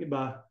sabihin ng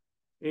iba,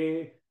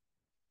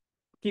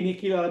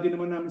 kinikilala din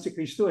naman namin si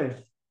Kristo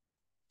eh.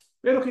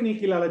 Pero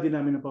kinikilala din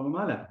namin ang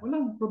pamamahala.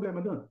 Walang problema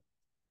doon.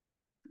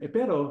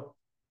 Pero,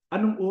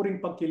 anong uring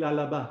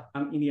pagkilala ba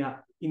ang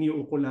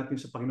iniuukol natin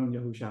sa Panginoon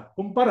Yahushua?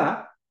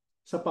 Kumpara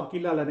sa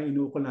pagkilala na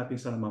inuukol natin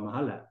sa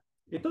namamahala.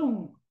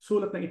 Itong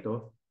sulat na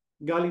ito,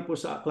 galing po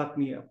sa aklat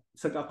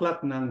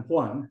ng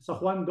Juan, sa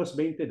Juan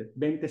 2:26,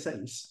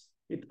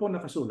 ito po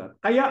nakasulat.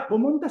 Kaya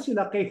pumunta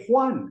sila kay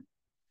Juan.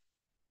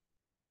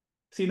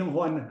 Sinong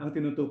Juan ang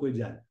tinutukoy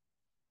dyan?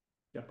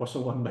 Si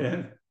Apostol Juan ba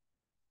yan?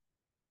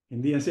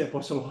 Hindi yan si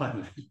Apostol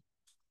Juan.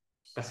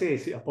 Kasi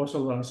si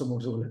Apostol Juan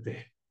sumusulat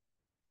eh.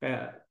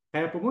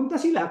 Kaya pumunta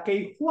sila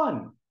kay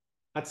Juan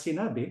at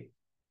sinabi,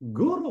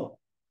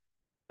 Guro,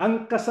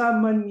 ang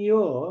kasama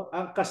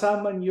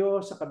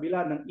niyo sa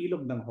kabila ng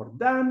ilog ng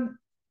Jordan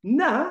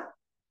na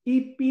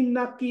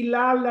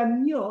ipinakilala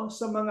niyo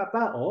sa mga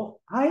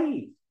tao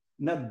ay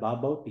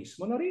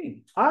nagbabautismo na rin.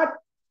 At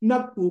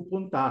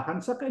nagpupuntahan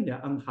sa kanya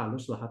ang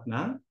halos lahat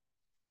ng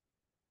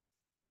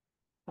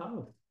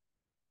tao.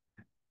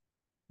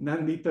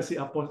 Nandito si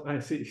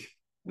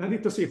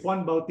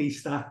Juan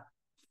Bautista.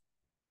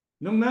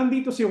 Nung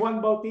nandito si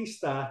Juan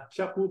Bautista,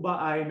 siya po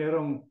ba ay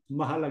merong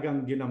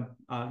mahalagang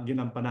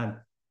ginampanan?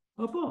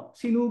 Opo,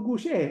 sinugo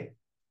siya eh.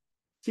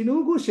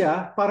 Sinugo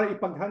siya para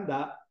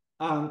ipaghanda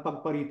ang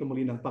pagparito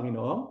muli ng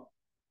Panginoong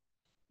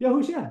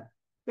Yahushua.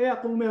 Kaya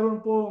kung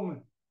meron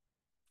pong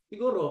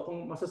siguro,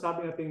 kung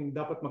masasabi natin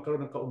dapat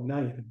magkaroon ng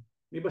kaugnayan,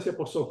 di ba si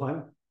Apostol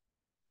Juan?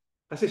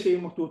 Kasi siya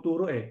yung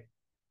magtuturo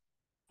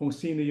kung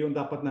sino yung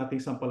dapat nating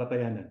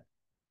sampalatayanan.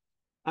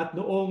 At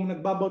noong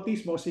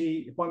nagbabautismo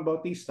si Juan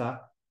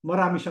Bautista,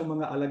 marami siyang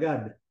mga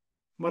alagad.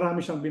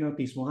 Marami siyang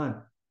binautismohan.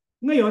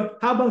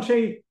 Ngayon, habang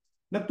siya'y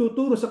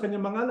nagtuturo sa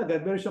kanyang mga alagad,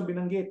 meron siyang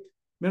binanggit.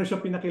 Meron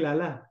siyang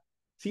pinakilala.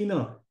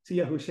 Sino?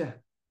 Si Yahushua.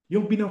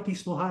 Yung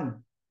binautismohan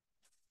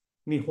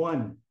ni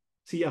Juan,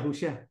 si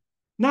Yahushua.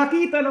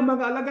 Nakita ng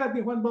mga alagad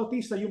ni Juan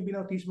Bautista yung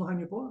binautismohan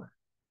niyo po.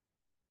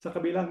 Sa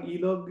kabilang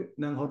ilog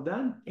ng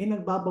Jordan,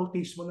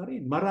 nagbabautismo na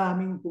rin.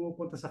 Maraming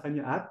pumupunta sa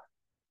kanya at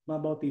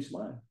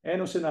mabautismohan.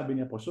 Anong sinabi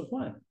niya po? So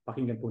Juan,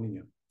 pakinggan po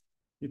ninyo.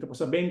 Dito po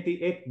sa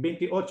 28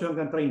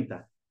 hanggang 30.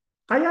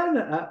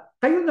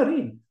 Kayo na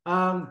rin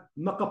ang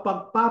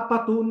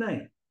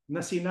makapagpapatunay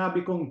na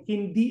sinabi kong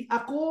hindi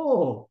ako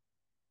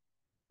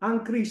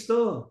ang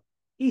Kristo.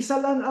 Isa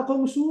lang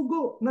akong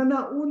sugo na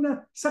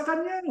nauna sa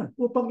kanya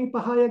upang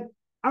ipahayag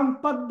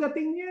ang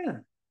pagdating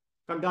niya.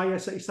 Kagaya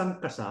sa isang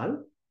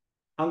kasal,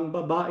 ang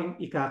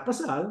babaeng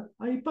ikakasal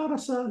ay para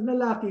sa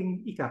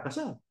lalaking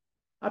ikakasal.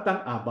 At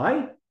ang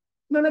abay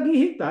na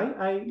naghihintay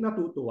ay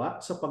natutuwa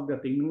sa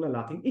pagdating ng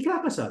lalaking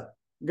ikakasal.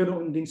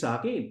 Ganoon din sa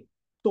akin.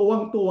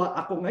 Tuwang-tuwa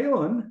ako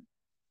ngayon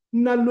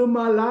na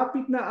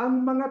lumalapit na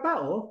ang mga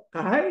tao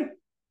kay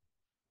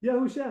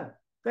Yahushua.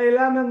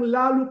 Kailangan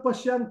lalo pa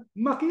siyang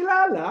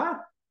makilala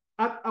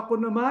at ako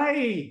na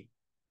may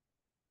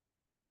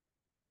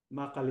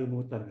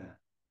makalimutan na.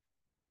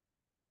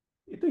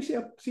 Ito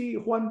si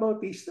Juan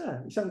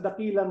Bautista, isang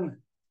dakilang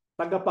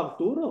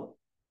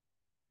tagapagturo.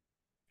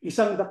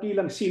 Isang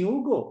dakilang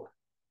sinugo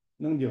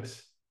ng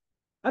Diyos.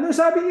 Ano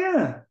sabi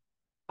niya?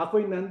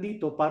 Ako'y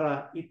nandito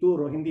para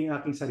ituro, hindi ang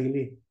aking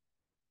sarili.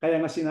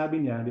 Kaya nga sinabi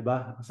niya, di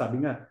ba?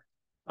 Sabi nga,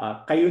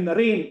 kayo na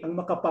rin ang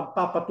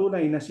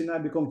makapagpapatunay na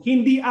sinabi kong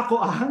hindi ako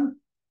ang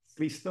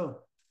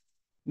Kristo.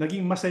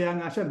 Naging masaya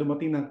nga siya,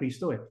 dumating ng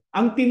Kristo.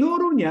 Ang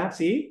tinuro niya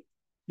si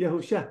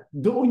Yahushua.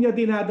 Doon niya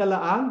dinadala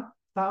ang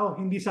tao,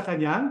 hindi sa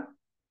kanyang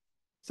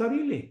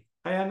sarili.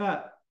 Kaya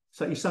nga,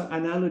 sa isang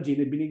analogy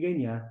na binigay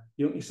niya,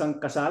 yung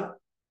isang kasal,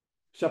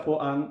 siya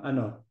po ang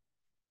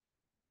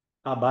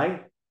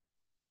abay,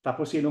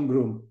 tapos sinong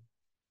groom?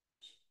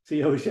 Si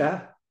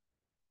Yahushua.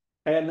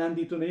 Kaya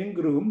nandito na yung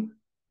groom.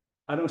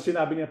 Anong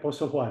sinabi ni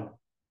Apostle Juan?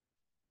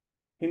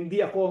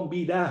 Hindi ako ang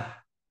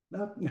bida.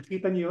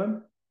 Nakita niyo yun?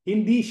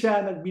 Hindi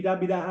siya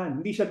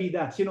nagbida-bidahan. Hindi siya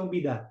bida. Sinong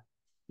bida?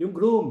 Yung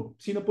groom.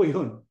 Sino po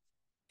yun?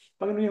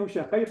 Panginoon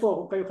Yahushua, kayo po,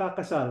 kung kayo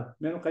kakasal,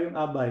 meron kayong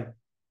abay,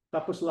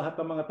 tapos lahat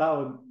ng mga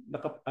tao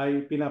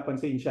ay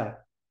pinapansin siya.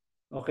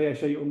 O kaya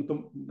siya yung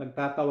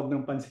nagtatawag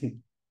ng pansin.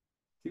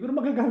 Siguro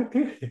magagalit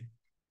kayo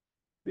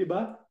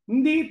Diba?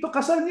 Hindi ito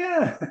kasal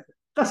niya.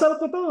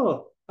 Kasal ko to.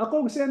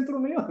 Ako ang sentro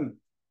ngayon.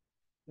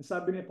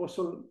 Sabi ni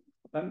Apostol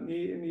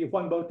ni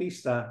Juan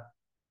Bautista,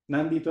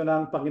 nandito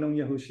na ang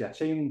Panginoong Yahushua.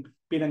 Siya yung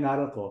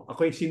pinangaral ko.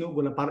 Ako ay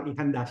sinugo na para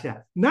ihanda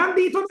siya.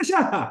 Nandito na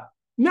siya!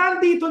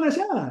 Nandito na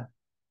siya!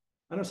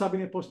 Ano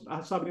sabi ni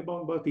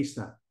Juan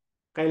Bautista?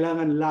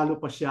 Kailangan lalo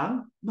pa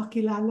siyang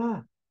makilala.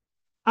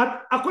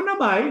 At ako na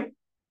may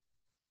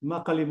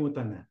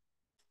makalimutan na.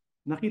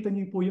 Nakita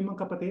niyo po yung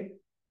mga kapatid?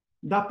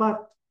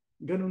 Dapat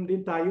ganun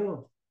din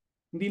tayo.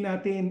 Hindi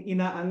natin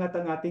inaangat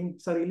ang ating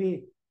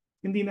sarili.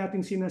 Hindi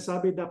natin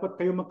sinasabi,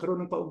 dapat kayo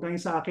magkaroon ng kaugnayan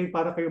sa akin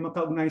para kayo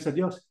magkaugnayan sa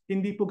Diyos.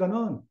 Hindi po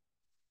ganon.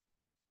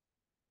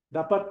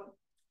 Dapat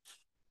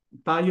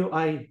tayo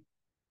ay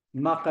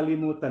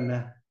makalimutan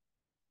na.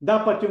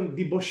 Dapat yung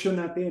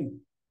devotion natin,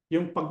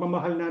 yung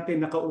pagmamahal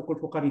natin nakaukol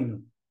po kanino?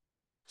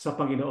 Sa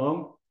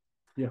Panginoong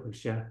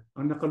Yahushua.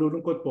 Ang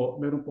nakalulungkot po,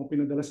 meron pong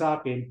pinadala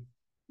sa akin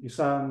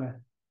isang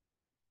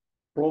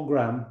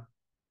program,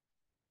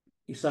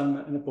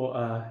 isang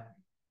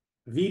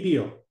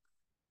video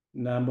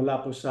na mula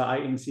po sa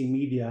INC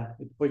Media.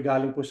 Ito po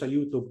galing po sa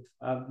YouTube.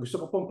 Gusto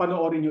ko pong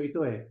panoorin nyo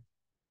ito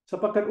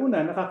Sapagkat una,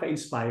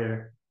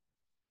 nakaka-inspire.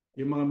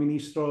 Yung mga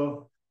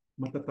ministro,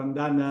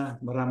 matatanda na,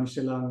 marami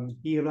silang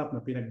hirap na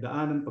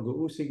pinagdaanan,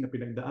 pag-uusig na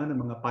pinagdaanan,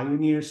 mga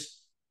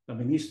pioneers na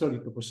ministro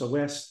dito po sa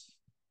West.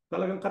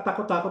 Talagang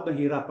katakot-takot na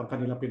hirap ang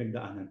kanilang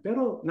pinagdaanan.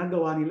 Pero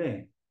nagawa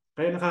nila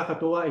Kaya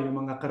nakakatuwa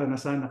yung mga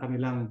karanasan na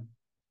kanilang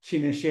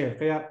sineshare.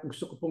 Kaya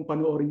gusto ko pong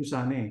panoorin nyo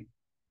sana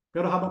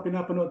Pero habang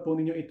pinapanood po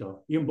ninyo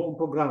ito, yung buong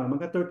programa,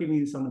 mga 30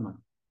 minutes lang naman.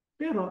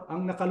 Pero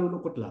ang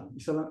nakalulungkot lang,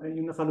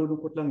 yung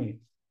nakalulungkot lang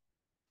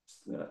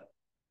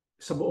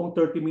sa buong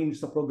 30 minutes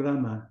na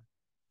programa,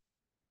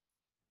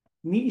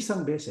 ni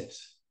isang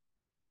beses.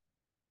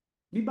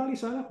 Di bali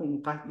sana kung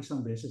kahit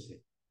isang beses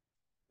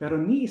Pero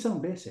ni isang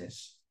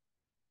beses,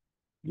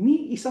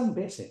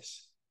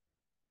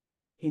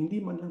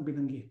 hindi man lang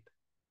binanggit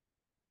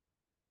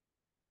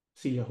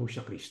si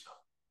Yahushua Kristo.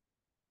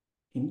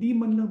 Hindi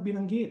man lang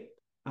binanggit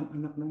ang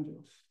anak ng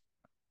Diyos.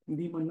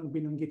 Hindi man lang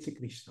binanggit si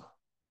Kristo.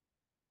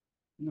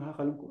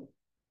 Nakakalungkot.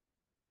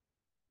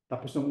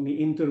 Tapos nung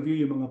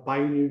ni-interview yung mga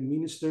pioneer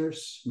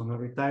ministers, mga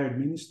retired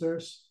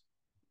ministers,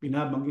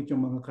 pinabanggit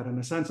yung mga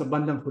karanasan sa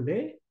bandang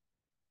huli,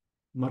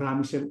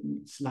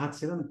 lahat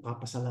sila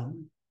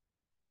nagpapasalamat.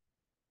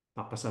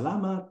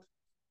 Papasalamat.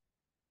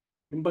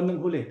 Yung bandang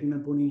huli,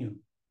 tingnan po ninyo.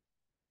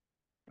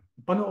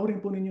 Panoorin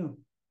po ninyo.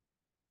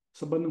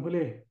 Sa bandang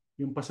huli,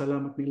 yung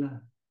pasalamat nila,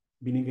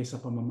 binigay sa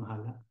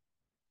pamamahala.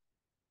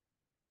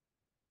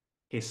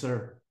 Kay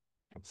Sir,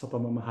 sa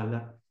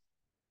pamamahala.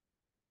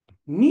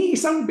 Ni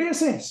isang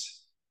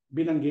beses,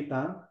 binanggit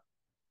ang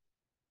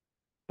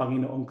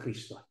Panginoong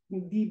Kristo.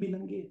 Hindi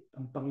binanggit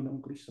ang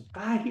Panginoong Kristo.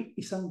 Kahit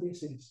isang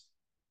beses.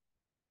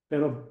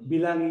 Pero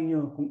bilangin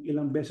nyo kung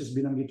ilang beses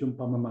binanggit yung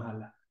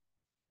pamamahala.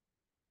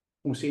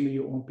 Kung sino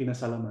yung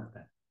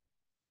pinasalamatan.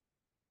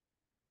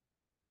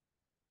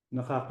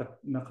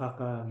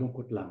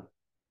 Nakakalungkot lang.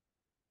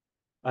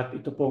 At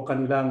ito po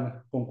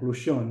kanilang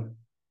konklusyon.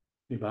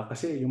 Diba?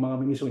 Kasi yung mga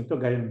ministro ito,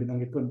 gaya ng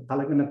binanggit ko,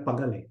 talagang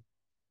nagpagaling.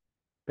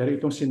 Pero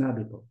itong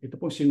sinabi po, ito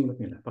pong sinulat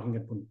nila.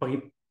 Pakinggan po.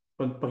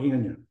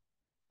 Pakinggan nyo.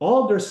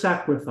 All their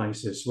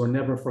sacrifices were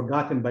never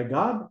forgotten by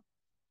God,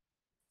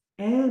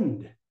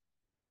 and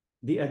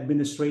the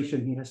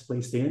administration He has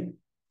placed in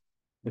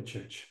the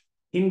church.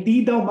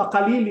 Hindi daw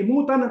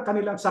makalilimutan ang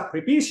kanilang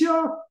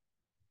sakripisyo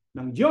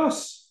ng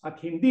Diyos at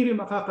hindi rin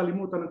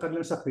makakalimutan ang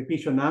kanilang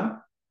sakripisyo ng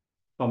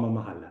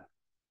pamamahala.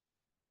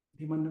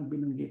 Hindi man nang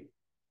binanggit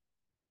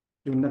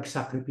yung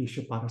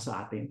nagsakripisyo para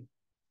sa atin.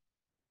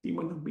 Hindi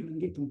man nang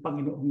binanggit yung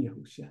Panginoong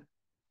Yahushua.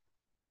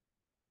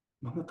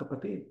 Mga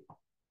kapatid,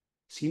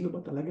 sino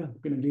ba talagang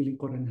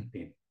pinaglilingkuran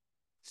natin?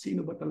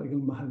 Sino ba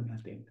talagang mahal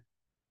natin?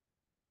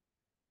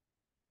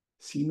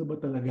 Sino ba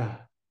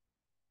talaga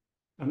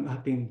ang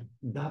ating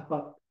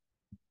dapat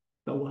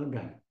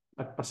tawagan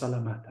at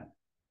pasalamatan?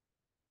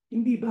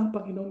 Hindi ba ang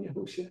Panginoon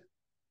Yahushua?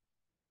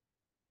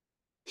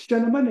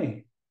 Siya naman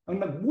ang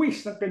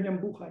nagbuwis ng kanyang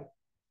buhay.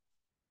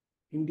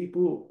 Hindi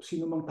po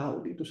sino mang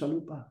tao dito sa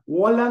lupa.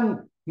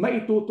 Walang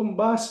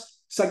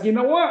maitutumbas sa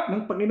ginawa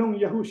ng Panginoong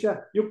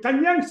Yahushua. Yung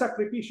kanyang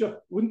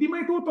sakripisyo, hindi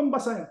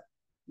maitutumbasan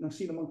ng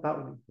sino mang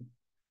tao dito.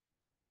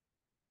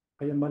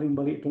 Kaya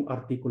maling-mali itong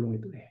artikulong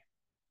ito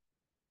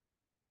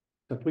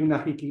Sa tuwing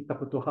nakikita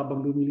ko ito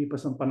habang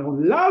lumilipas ang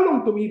panahon,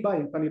 lalong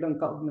tumibay ang kanilang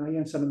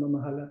kaugnayan sa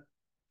namamahala.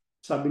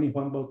 Sabi ni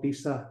Juan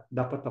Bautista,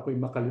 dapat ako'y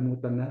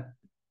makalimutan na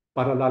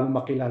para lalong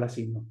makilala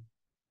sino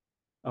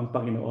ang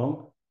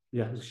Panginoong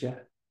Yahushua.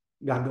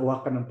 Gagawa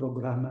ka ng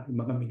programa, yung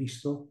mga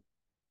ministro,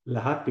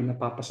 lahat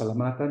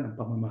pinapapasalamatan ang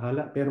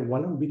pamamahala, pero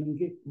walang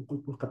binanggit ukol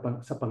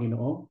sa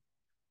Panginoong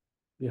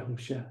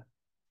Yahushua.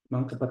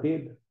 Mga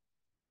kapatid,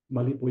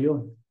 mali po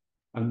yun.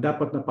 Ang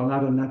dapat na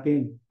pangaral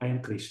natin ay ang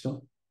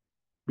Kristo.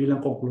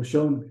 Bilang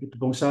konklusyon, ito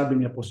pong sabi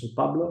ni Apostol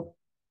Pablo,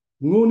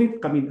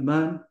 ngunit kami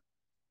naman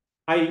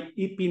ay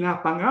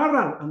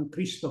ipinapangaral ang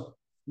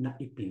Kristo na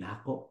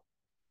ipinako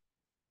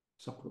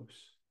sa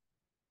krus.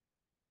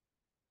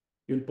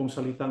 Yun pong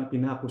salitang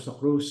pinako sa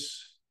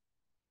krus,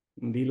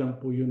 hindi lang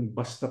po yun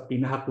basta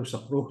pinako sa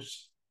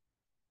krus.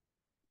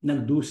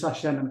 Nagdusa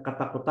siya ng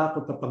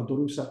katakot-takot na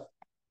pagdurusa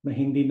na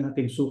hindi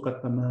natin sukat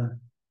na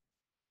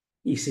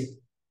maisip.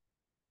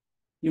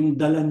 Yung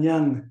dala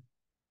niyang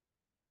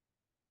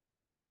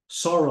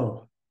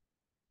sorrow,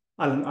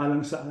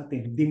 alang-alang sa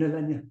atin,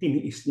 dinala niya,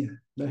 tiniis niya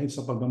dahil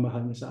sa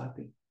pagmamahal niya sa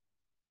atin.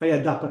 Kaya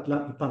dapat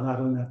lang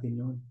ipangaral natin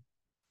yon.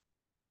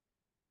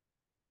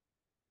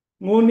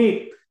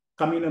 Ngunit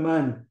kami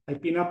naman ay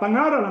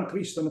pinapangaral ang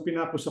Kristo na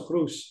pinako sa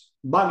krus,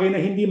 bagay na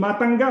hindi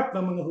matanggap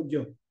ng mga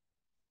Hudyo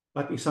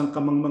at isang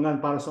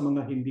kamangmangan para sa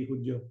mga hindi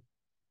Hudyo.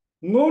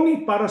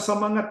 Ngunit para sa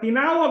mga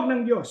tinawag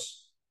ng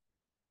Diyos,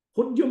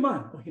 Hudyo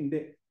man o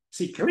hindi,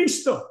 si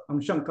Kristo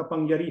ang siyang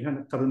kapangyarihan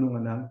at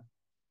karunungan ng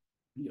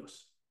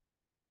Diyos.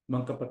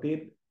 Mga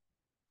kapatid,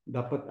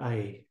 dapat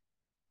ay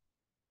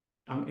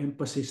ang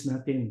emphasis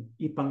natin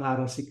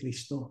ipangaral si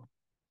Kristo.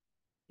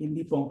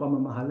 Hindi po ang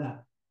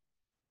pamamahala.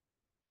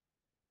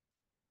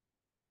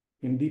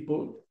 Hindi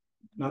po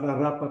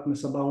nararapat na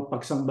sa bawat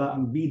pagsamba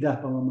ang bida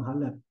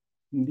pamamahala.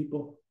 Hindi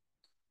po.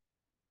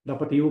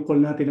 Dapat iukol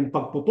natin ang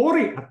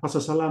pagpupuri at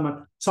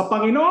pasasalamat sa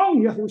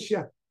Panginoong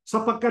Yahushua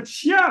sapagkat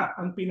siya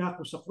ang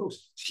pinako sa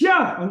krus.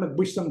 Siya ang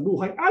nagbuwis ng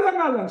buhay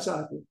alang-alang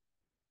sa atin.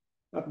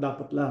 At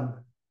dapat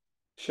lang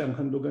siyang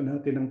handugan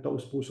natin ng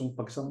taus-pusong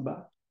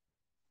pagsamba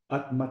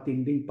at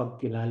matinding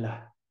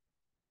pagkilala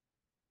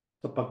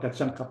sapagkat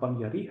siyang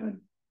kapangyarihan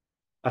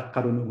at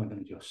karunungan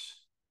ng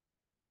Diyos.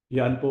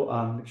 Yan po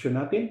ang leksyon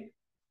natin.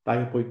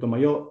 Tayo po'y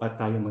tumayo at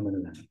tayo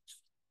mananalangin.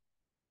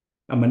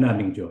 Ama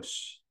naming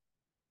Diyos,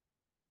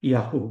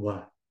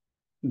 Yahuwah,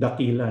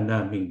 dakila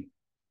naming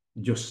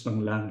Diyos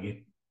ng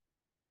langit,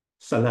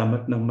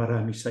 salamat ng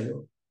marami sa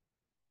iyo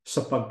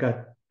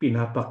sapagkat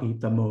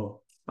pinapakita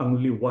mo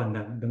ang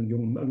liwanag ng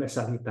iyong mga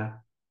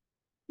salita.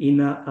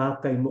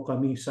 Inaakay mo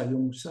kami sa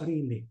iyong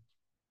sarili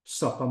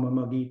sa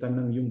pamamagitan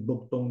ng iyong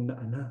bugtong na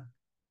anak.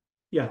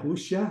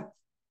 Yahushua,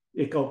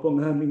 ikaw po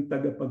ang aming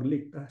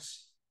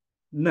tagapagligtas.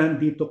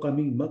 Nandito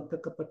kaming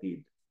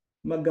magkakapatid,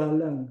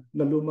 magalang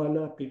na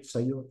lumalapit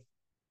sa iyo.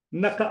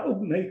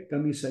 Nakaugnay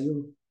kami sa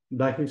iyo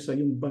dahil sa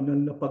iyong banal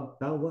na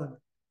pagtawag.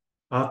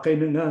 Akay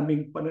ng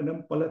aming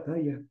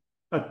pananampalataya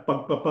at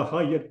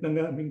pagpapahayag ng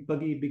aming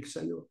pag-ibig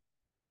sa iyo.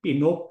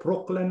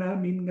 Pinoprokla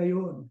namin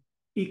ngayon,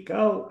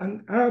 ikaw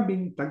ang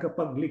aming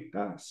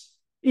tagapagligtas.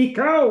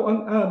 Ikaw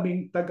ang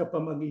aming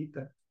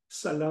tagapamagitan.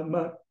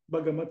 Salamat,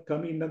 bagamat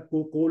kami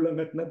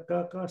nagkukulang at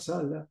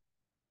nagkakasala,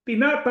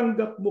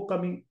 tinatanggap mo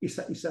kaming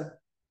isa-isa.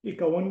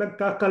 Ikaw ang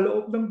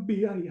nagkakaloob ng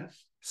biyaya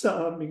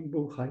sa aming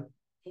buhay.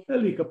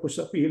 Halika po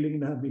sa piling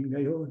namin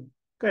ngayon.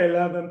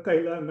 Kailangan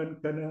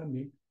ka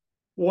namin.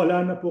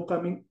 Wala na po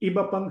kaming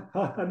iba pang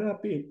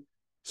hahanapin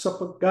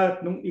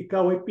sapagkat nung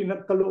ikaw ay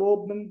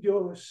pinagkaloob ng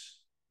Diyos,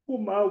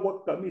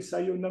 umawag kami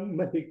sa iyo ng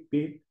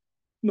mahigpit.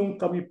 Nung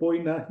kami po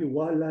ay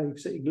nahiwalay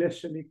sa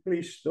Iglesia ni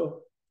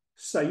Cristo,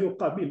 sa iyo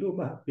kami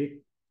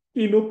lumapit.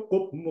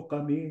 Inupkop mo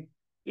kami,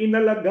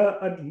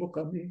 inalagaan mo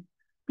kami,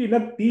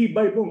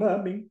 pinagtibay mo ng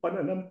aming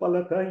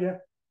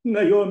pananampalataya.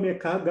 Ngayon may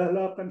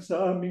kagalakan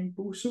sa aming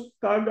puso,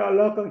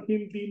 kagalakang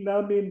hindi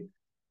namin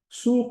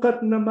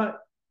sukat na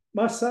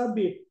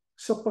masabi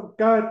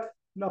sapagkat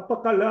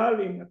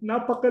napakalalim at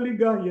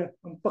napakaligaya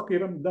ang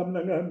pakiramdam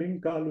ng aming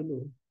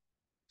kaluluwa.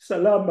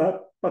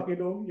 Salamat,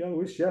 Panginoong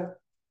Yahushua.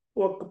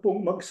 Huwag ka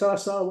pong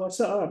magsasawa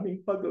sa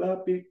aming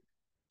paglapit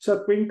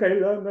sa tuwing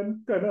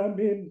kailangan ka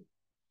namin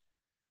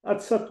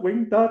at sa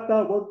tuwing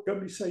tatawag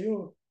kami sa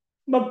iyo.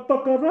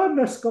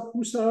 Magpakaranas ka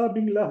po sa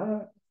aming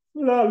lahat,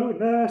 lalo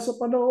na sa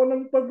panahon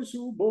ng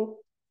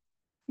pagsubok.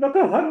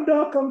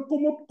 Nakahanda kang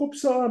kumupkup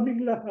sa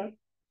aming lahat.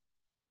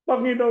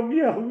 Panginoong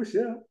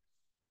Yahushua,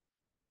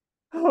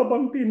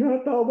 habang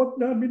tinatawag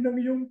namin ng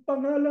iyong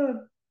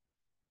pangalan,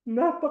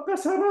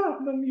 napakasarap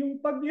ng iyong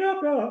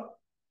pagyakap.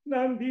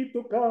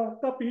 Nandito ka,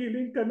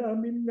 kapiling ka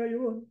namin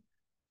ngayon.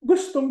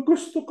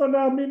 Gustong-gusto ka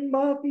namin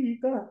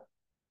makita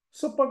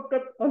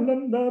sapagkat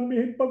alam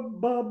namin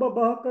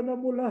pagbababa ka na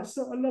mula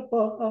sa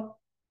alapaap.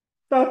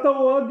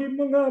 Tatawagin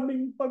mo ng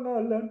aming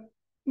pangalan.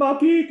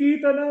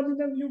 Makikita namin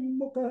ang iyong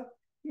muka.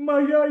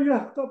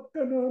 Mayayakap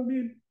ka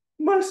namin.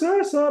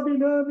 Masasabi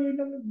namin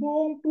ang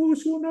buong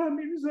puso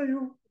namin sa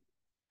iyo.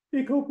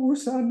 Ikaw po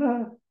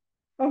sana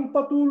ang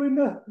patuloy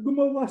na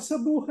gumawa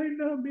sa buhay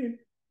namin.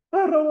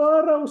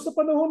 Araw-araw sa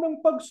panahon ng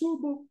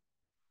pagsubok.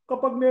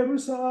 Kapag meron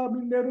sa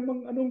amin, meron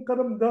mang anong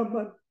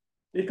karamdaman,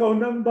 ikaw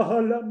nang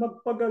bahala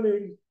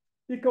magpagaling.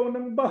 Ikaw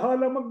nang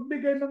bahala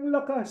magbigay ng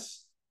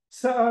lakas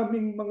sa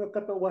aming mga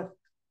katawan.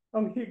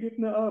 Ang higit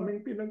na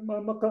aming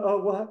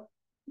pinagmamakaawa,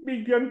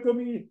 bigyan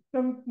kami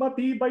ng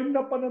matibay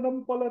na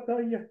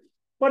pananampalataya.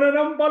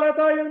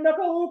 Pananampalatayang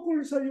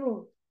nakaukol sa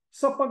iyo,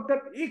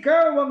 sapagkat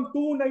ikaw ang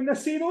tunay na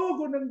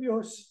sinugo ng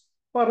Diyos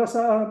para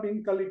sa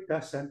aming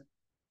kaligtasan.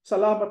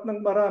 Salamat ng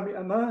marami,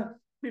 Ama.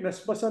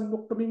 Pinasbasan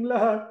mo kaming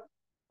lahat.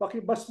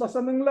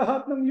 Pakibasbasan ng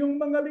lahat ng iyong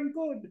mga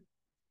lingkod.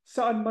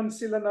 Saan man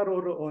sila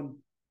naroroon.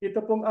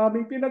 Ito pong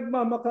aming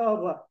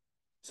pinagmamakaawa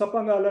sa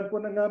pangalan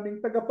po ng aming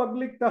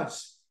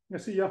tagapagligtas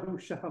na si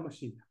Yahushua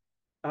HaMashiach.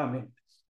 Amen.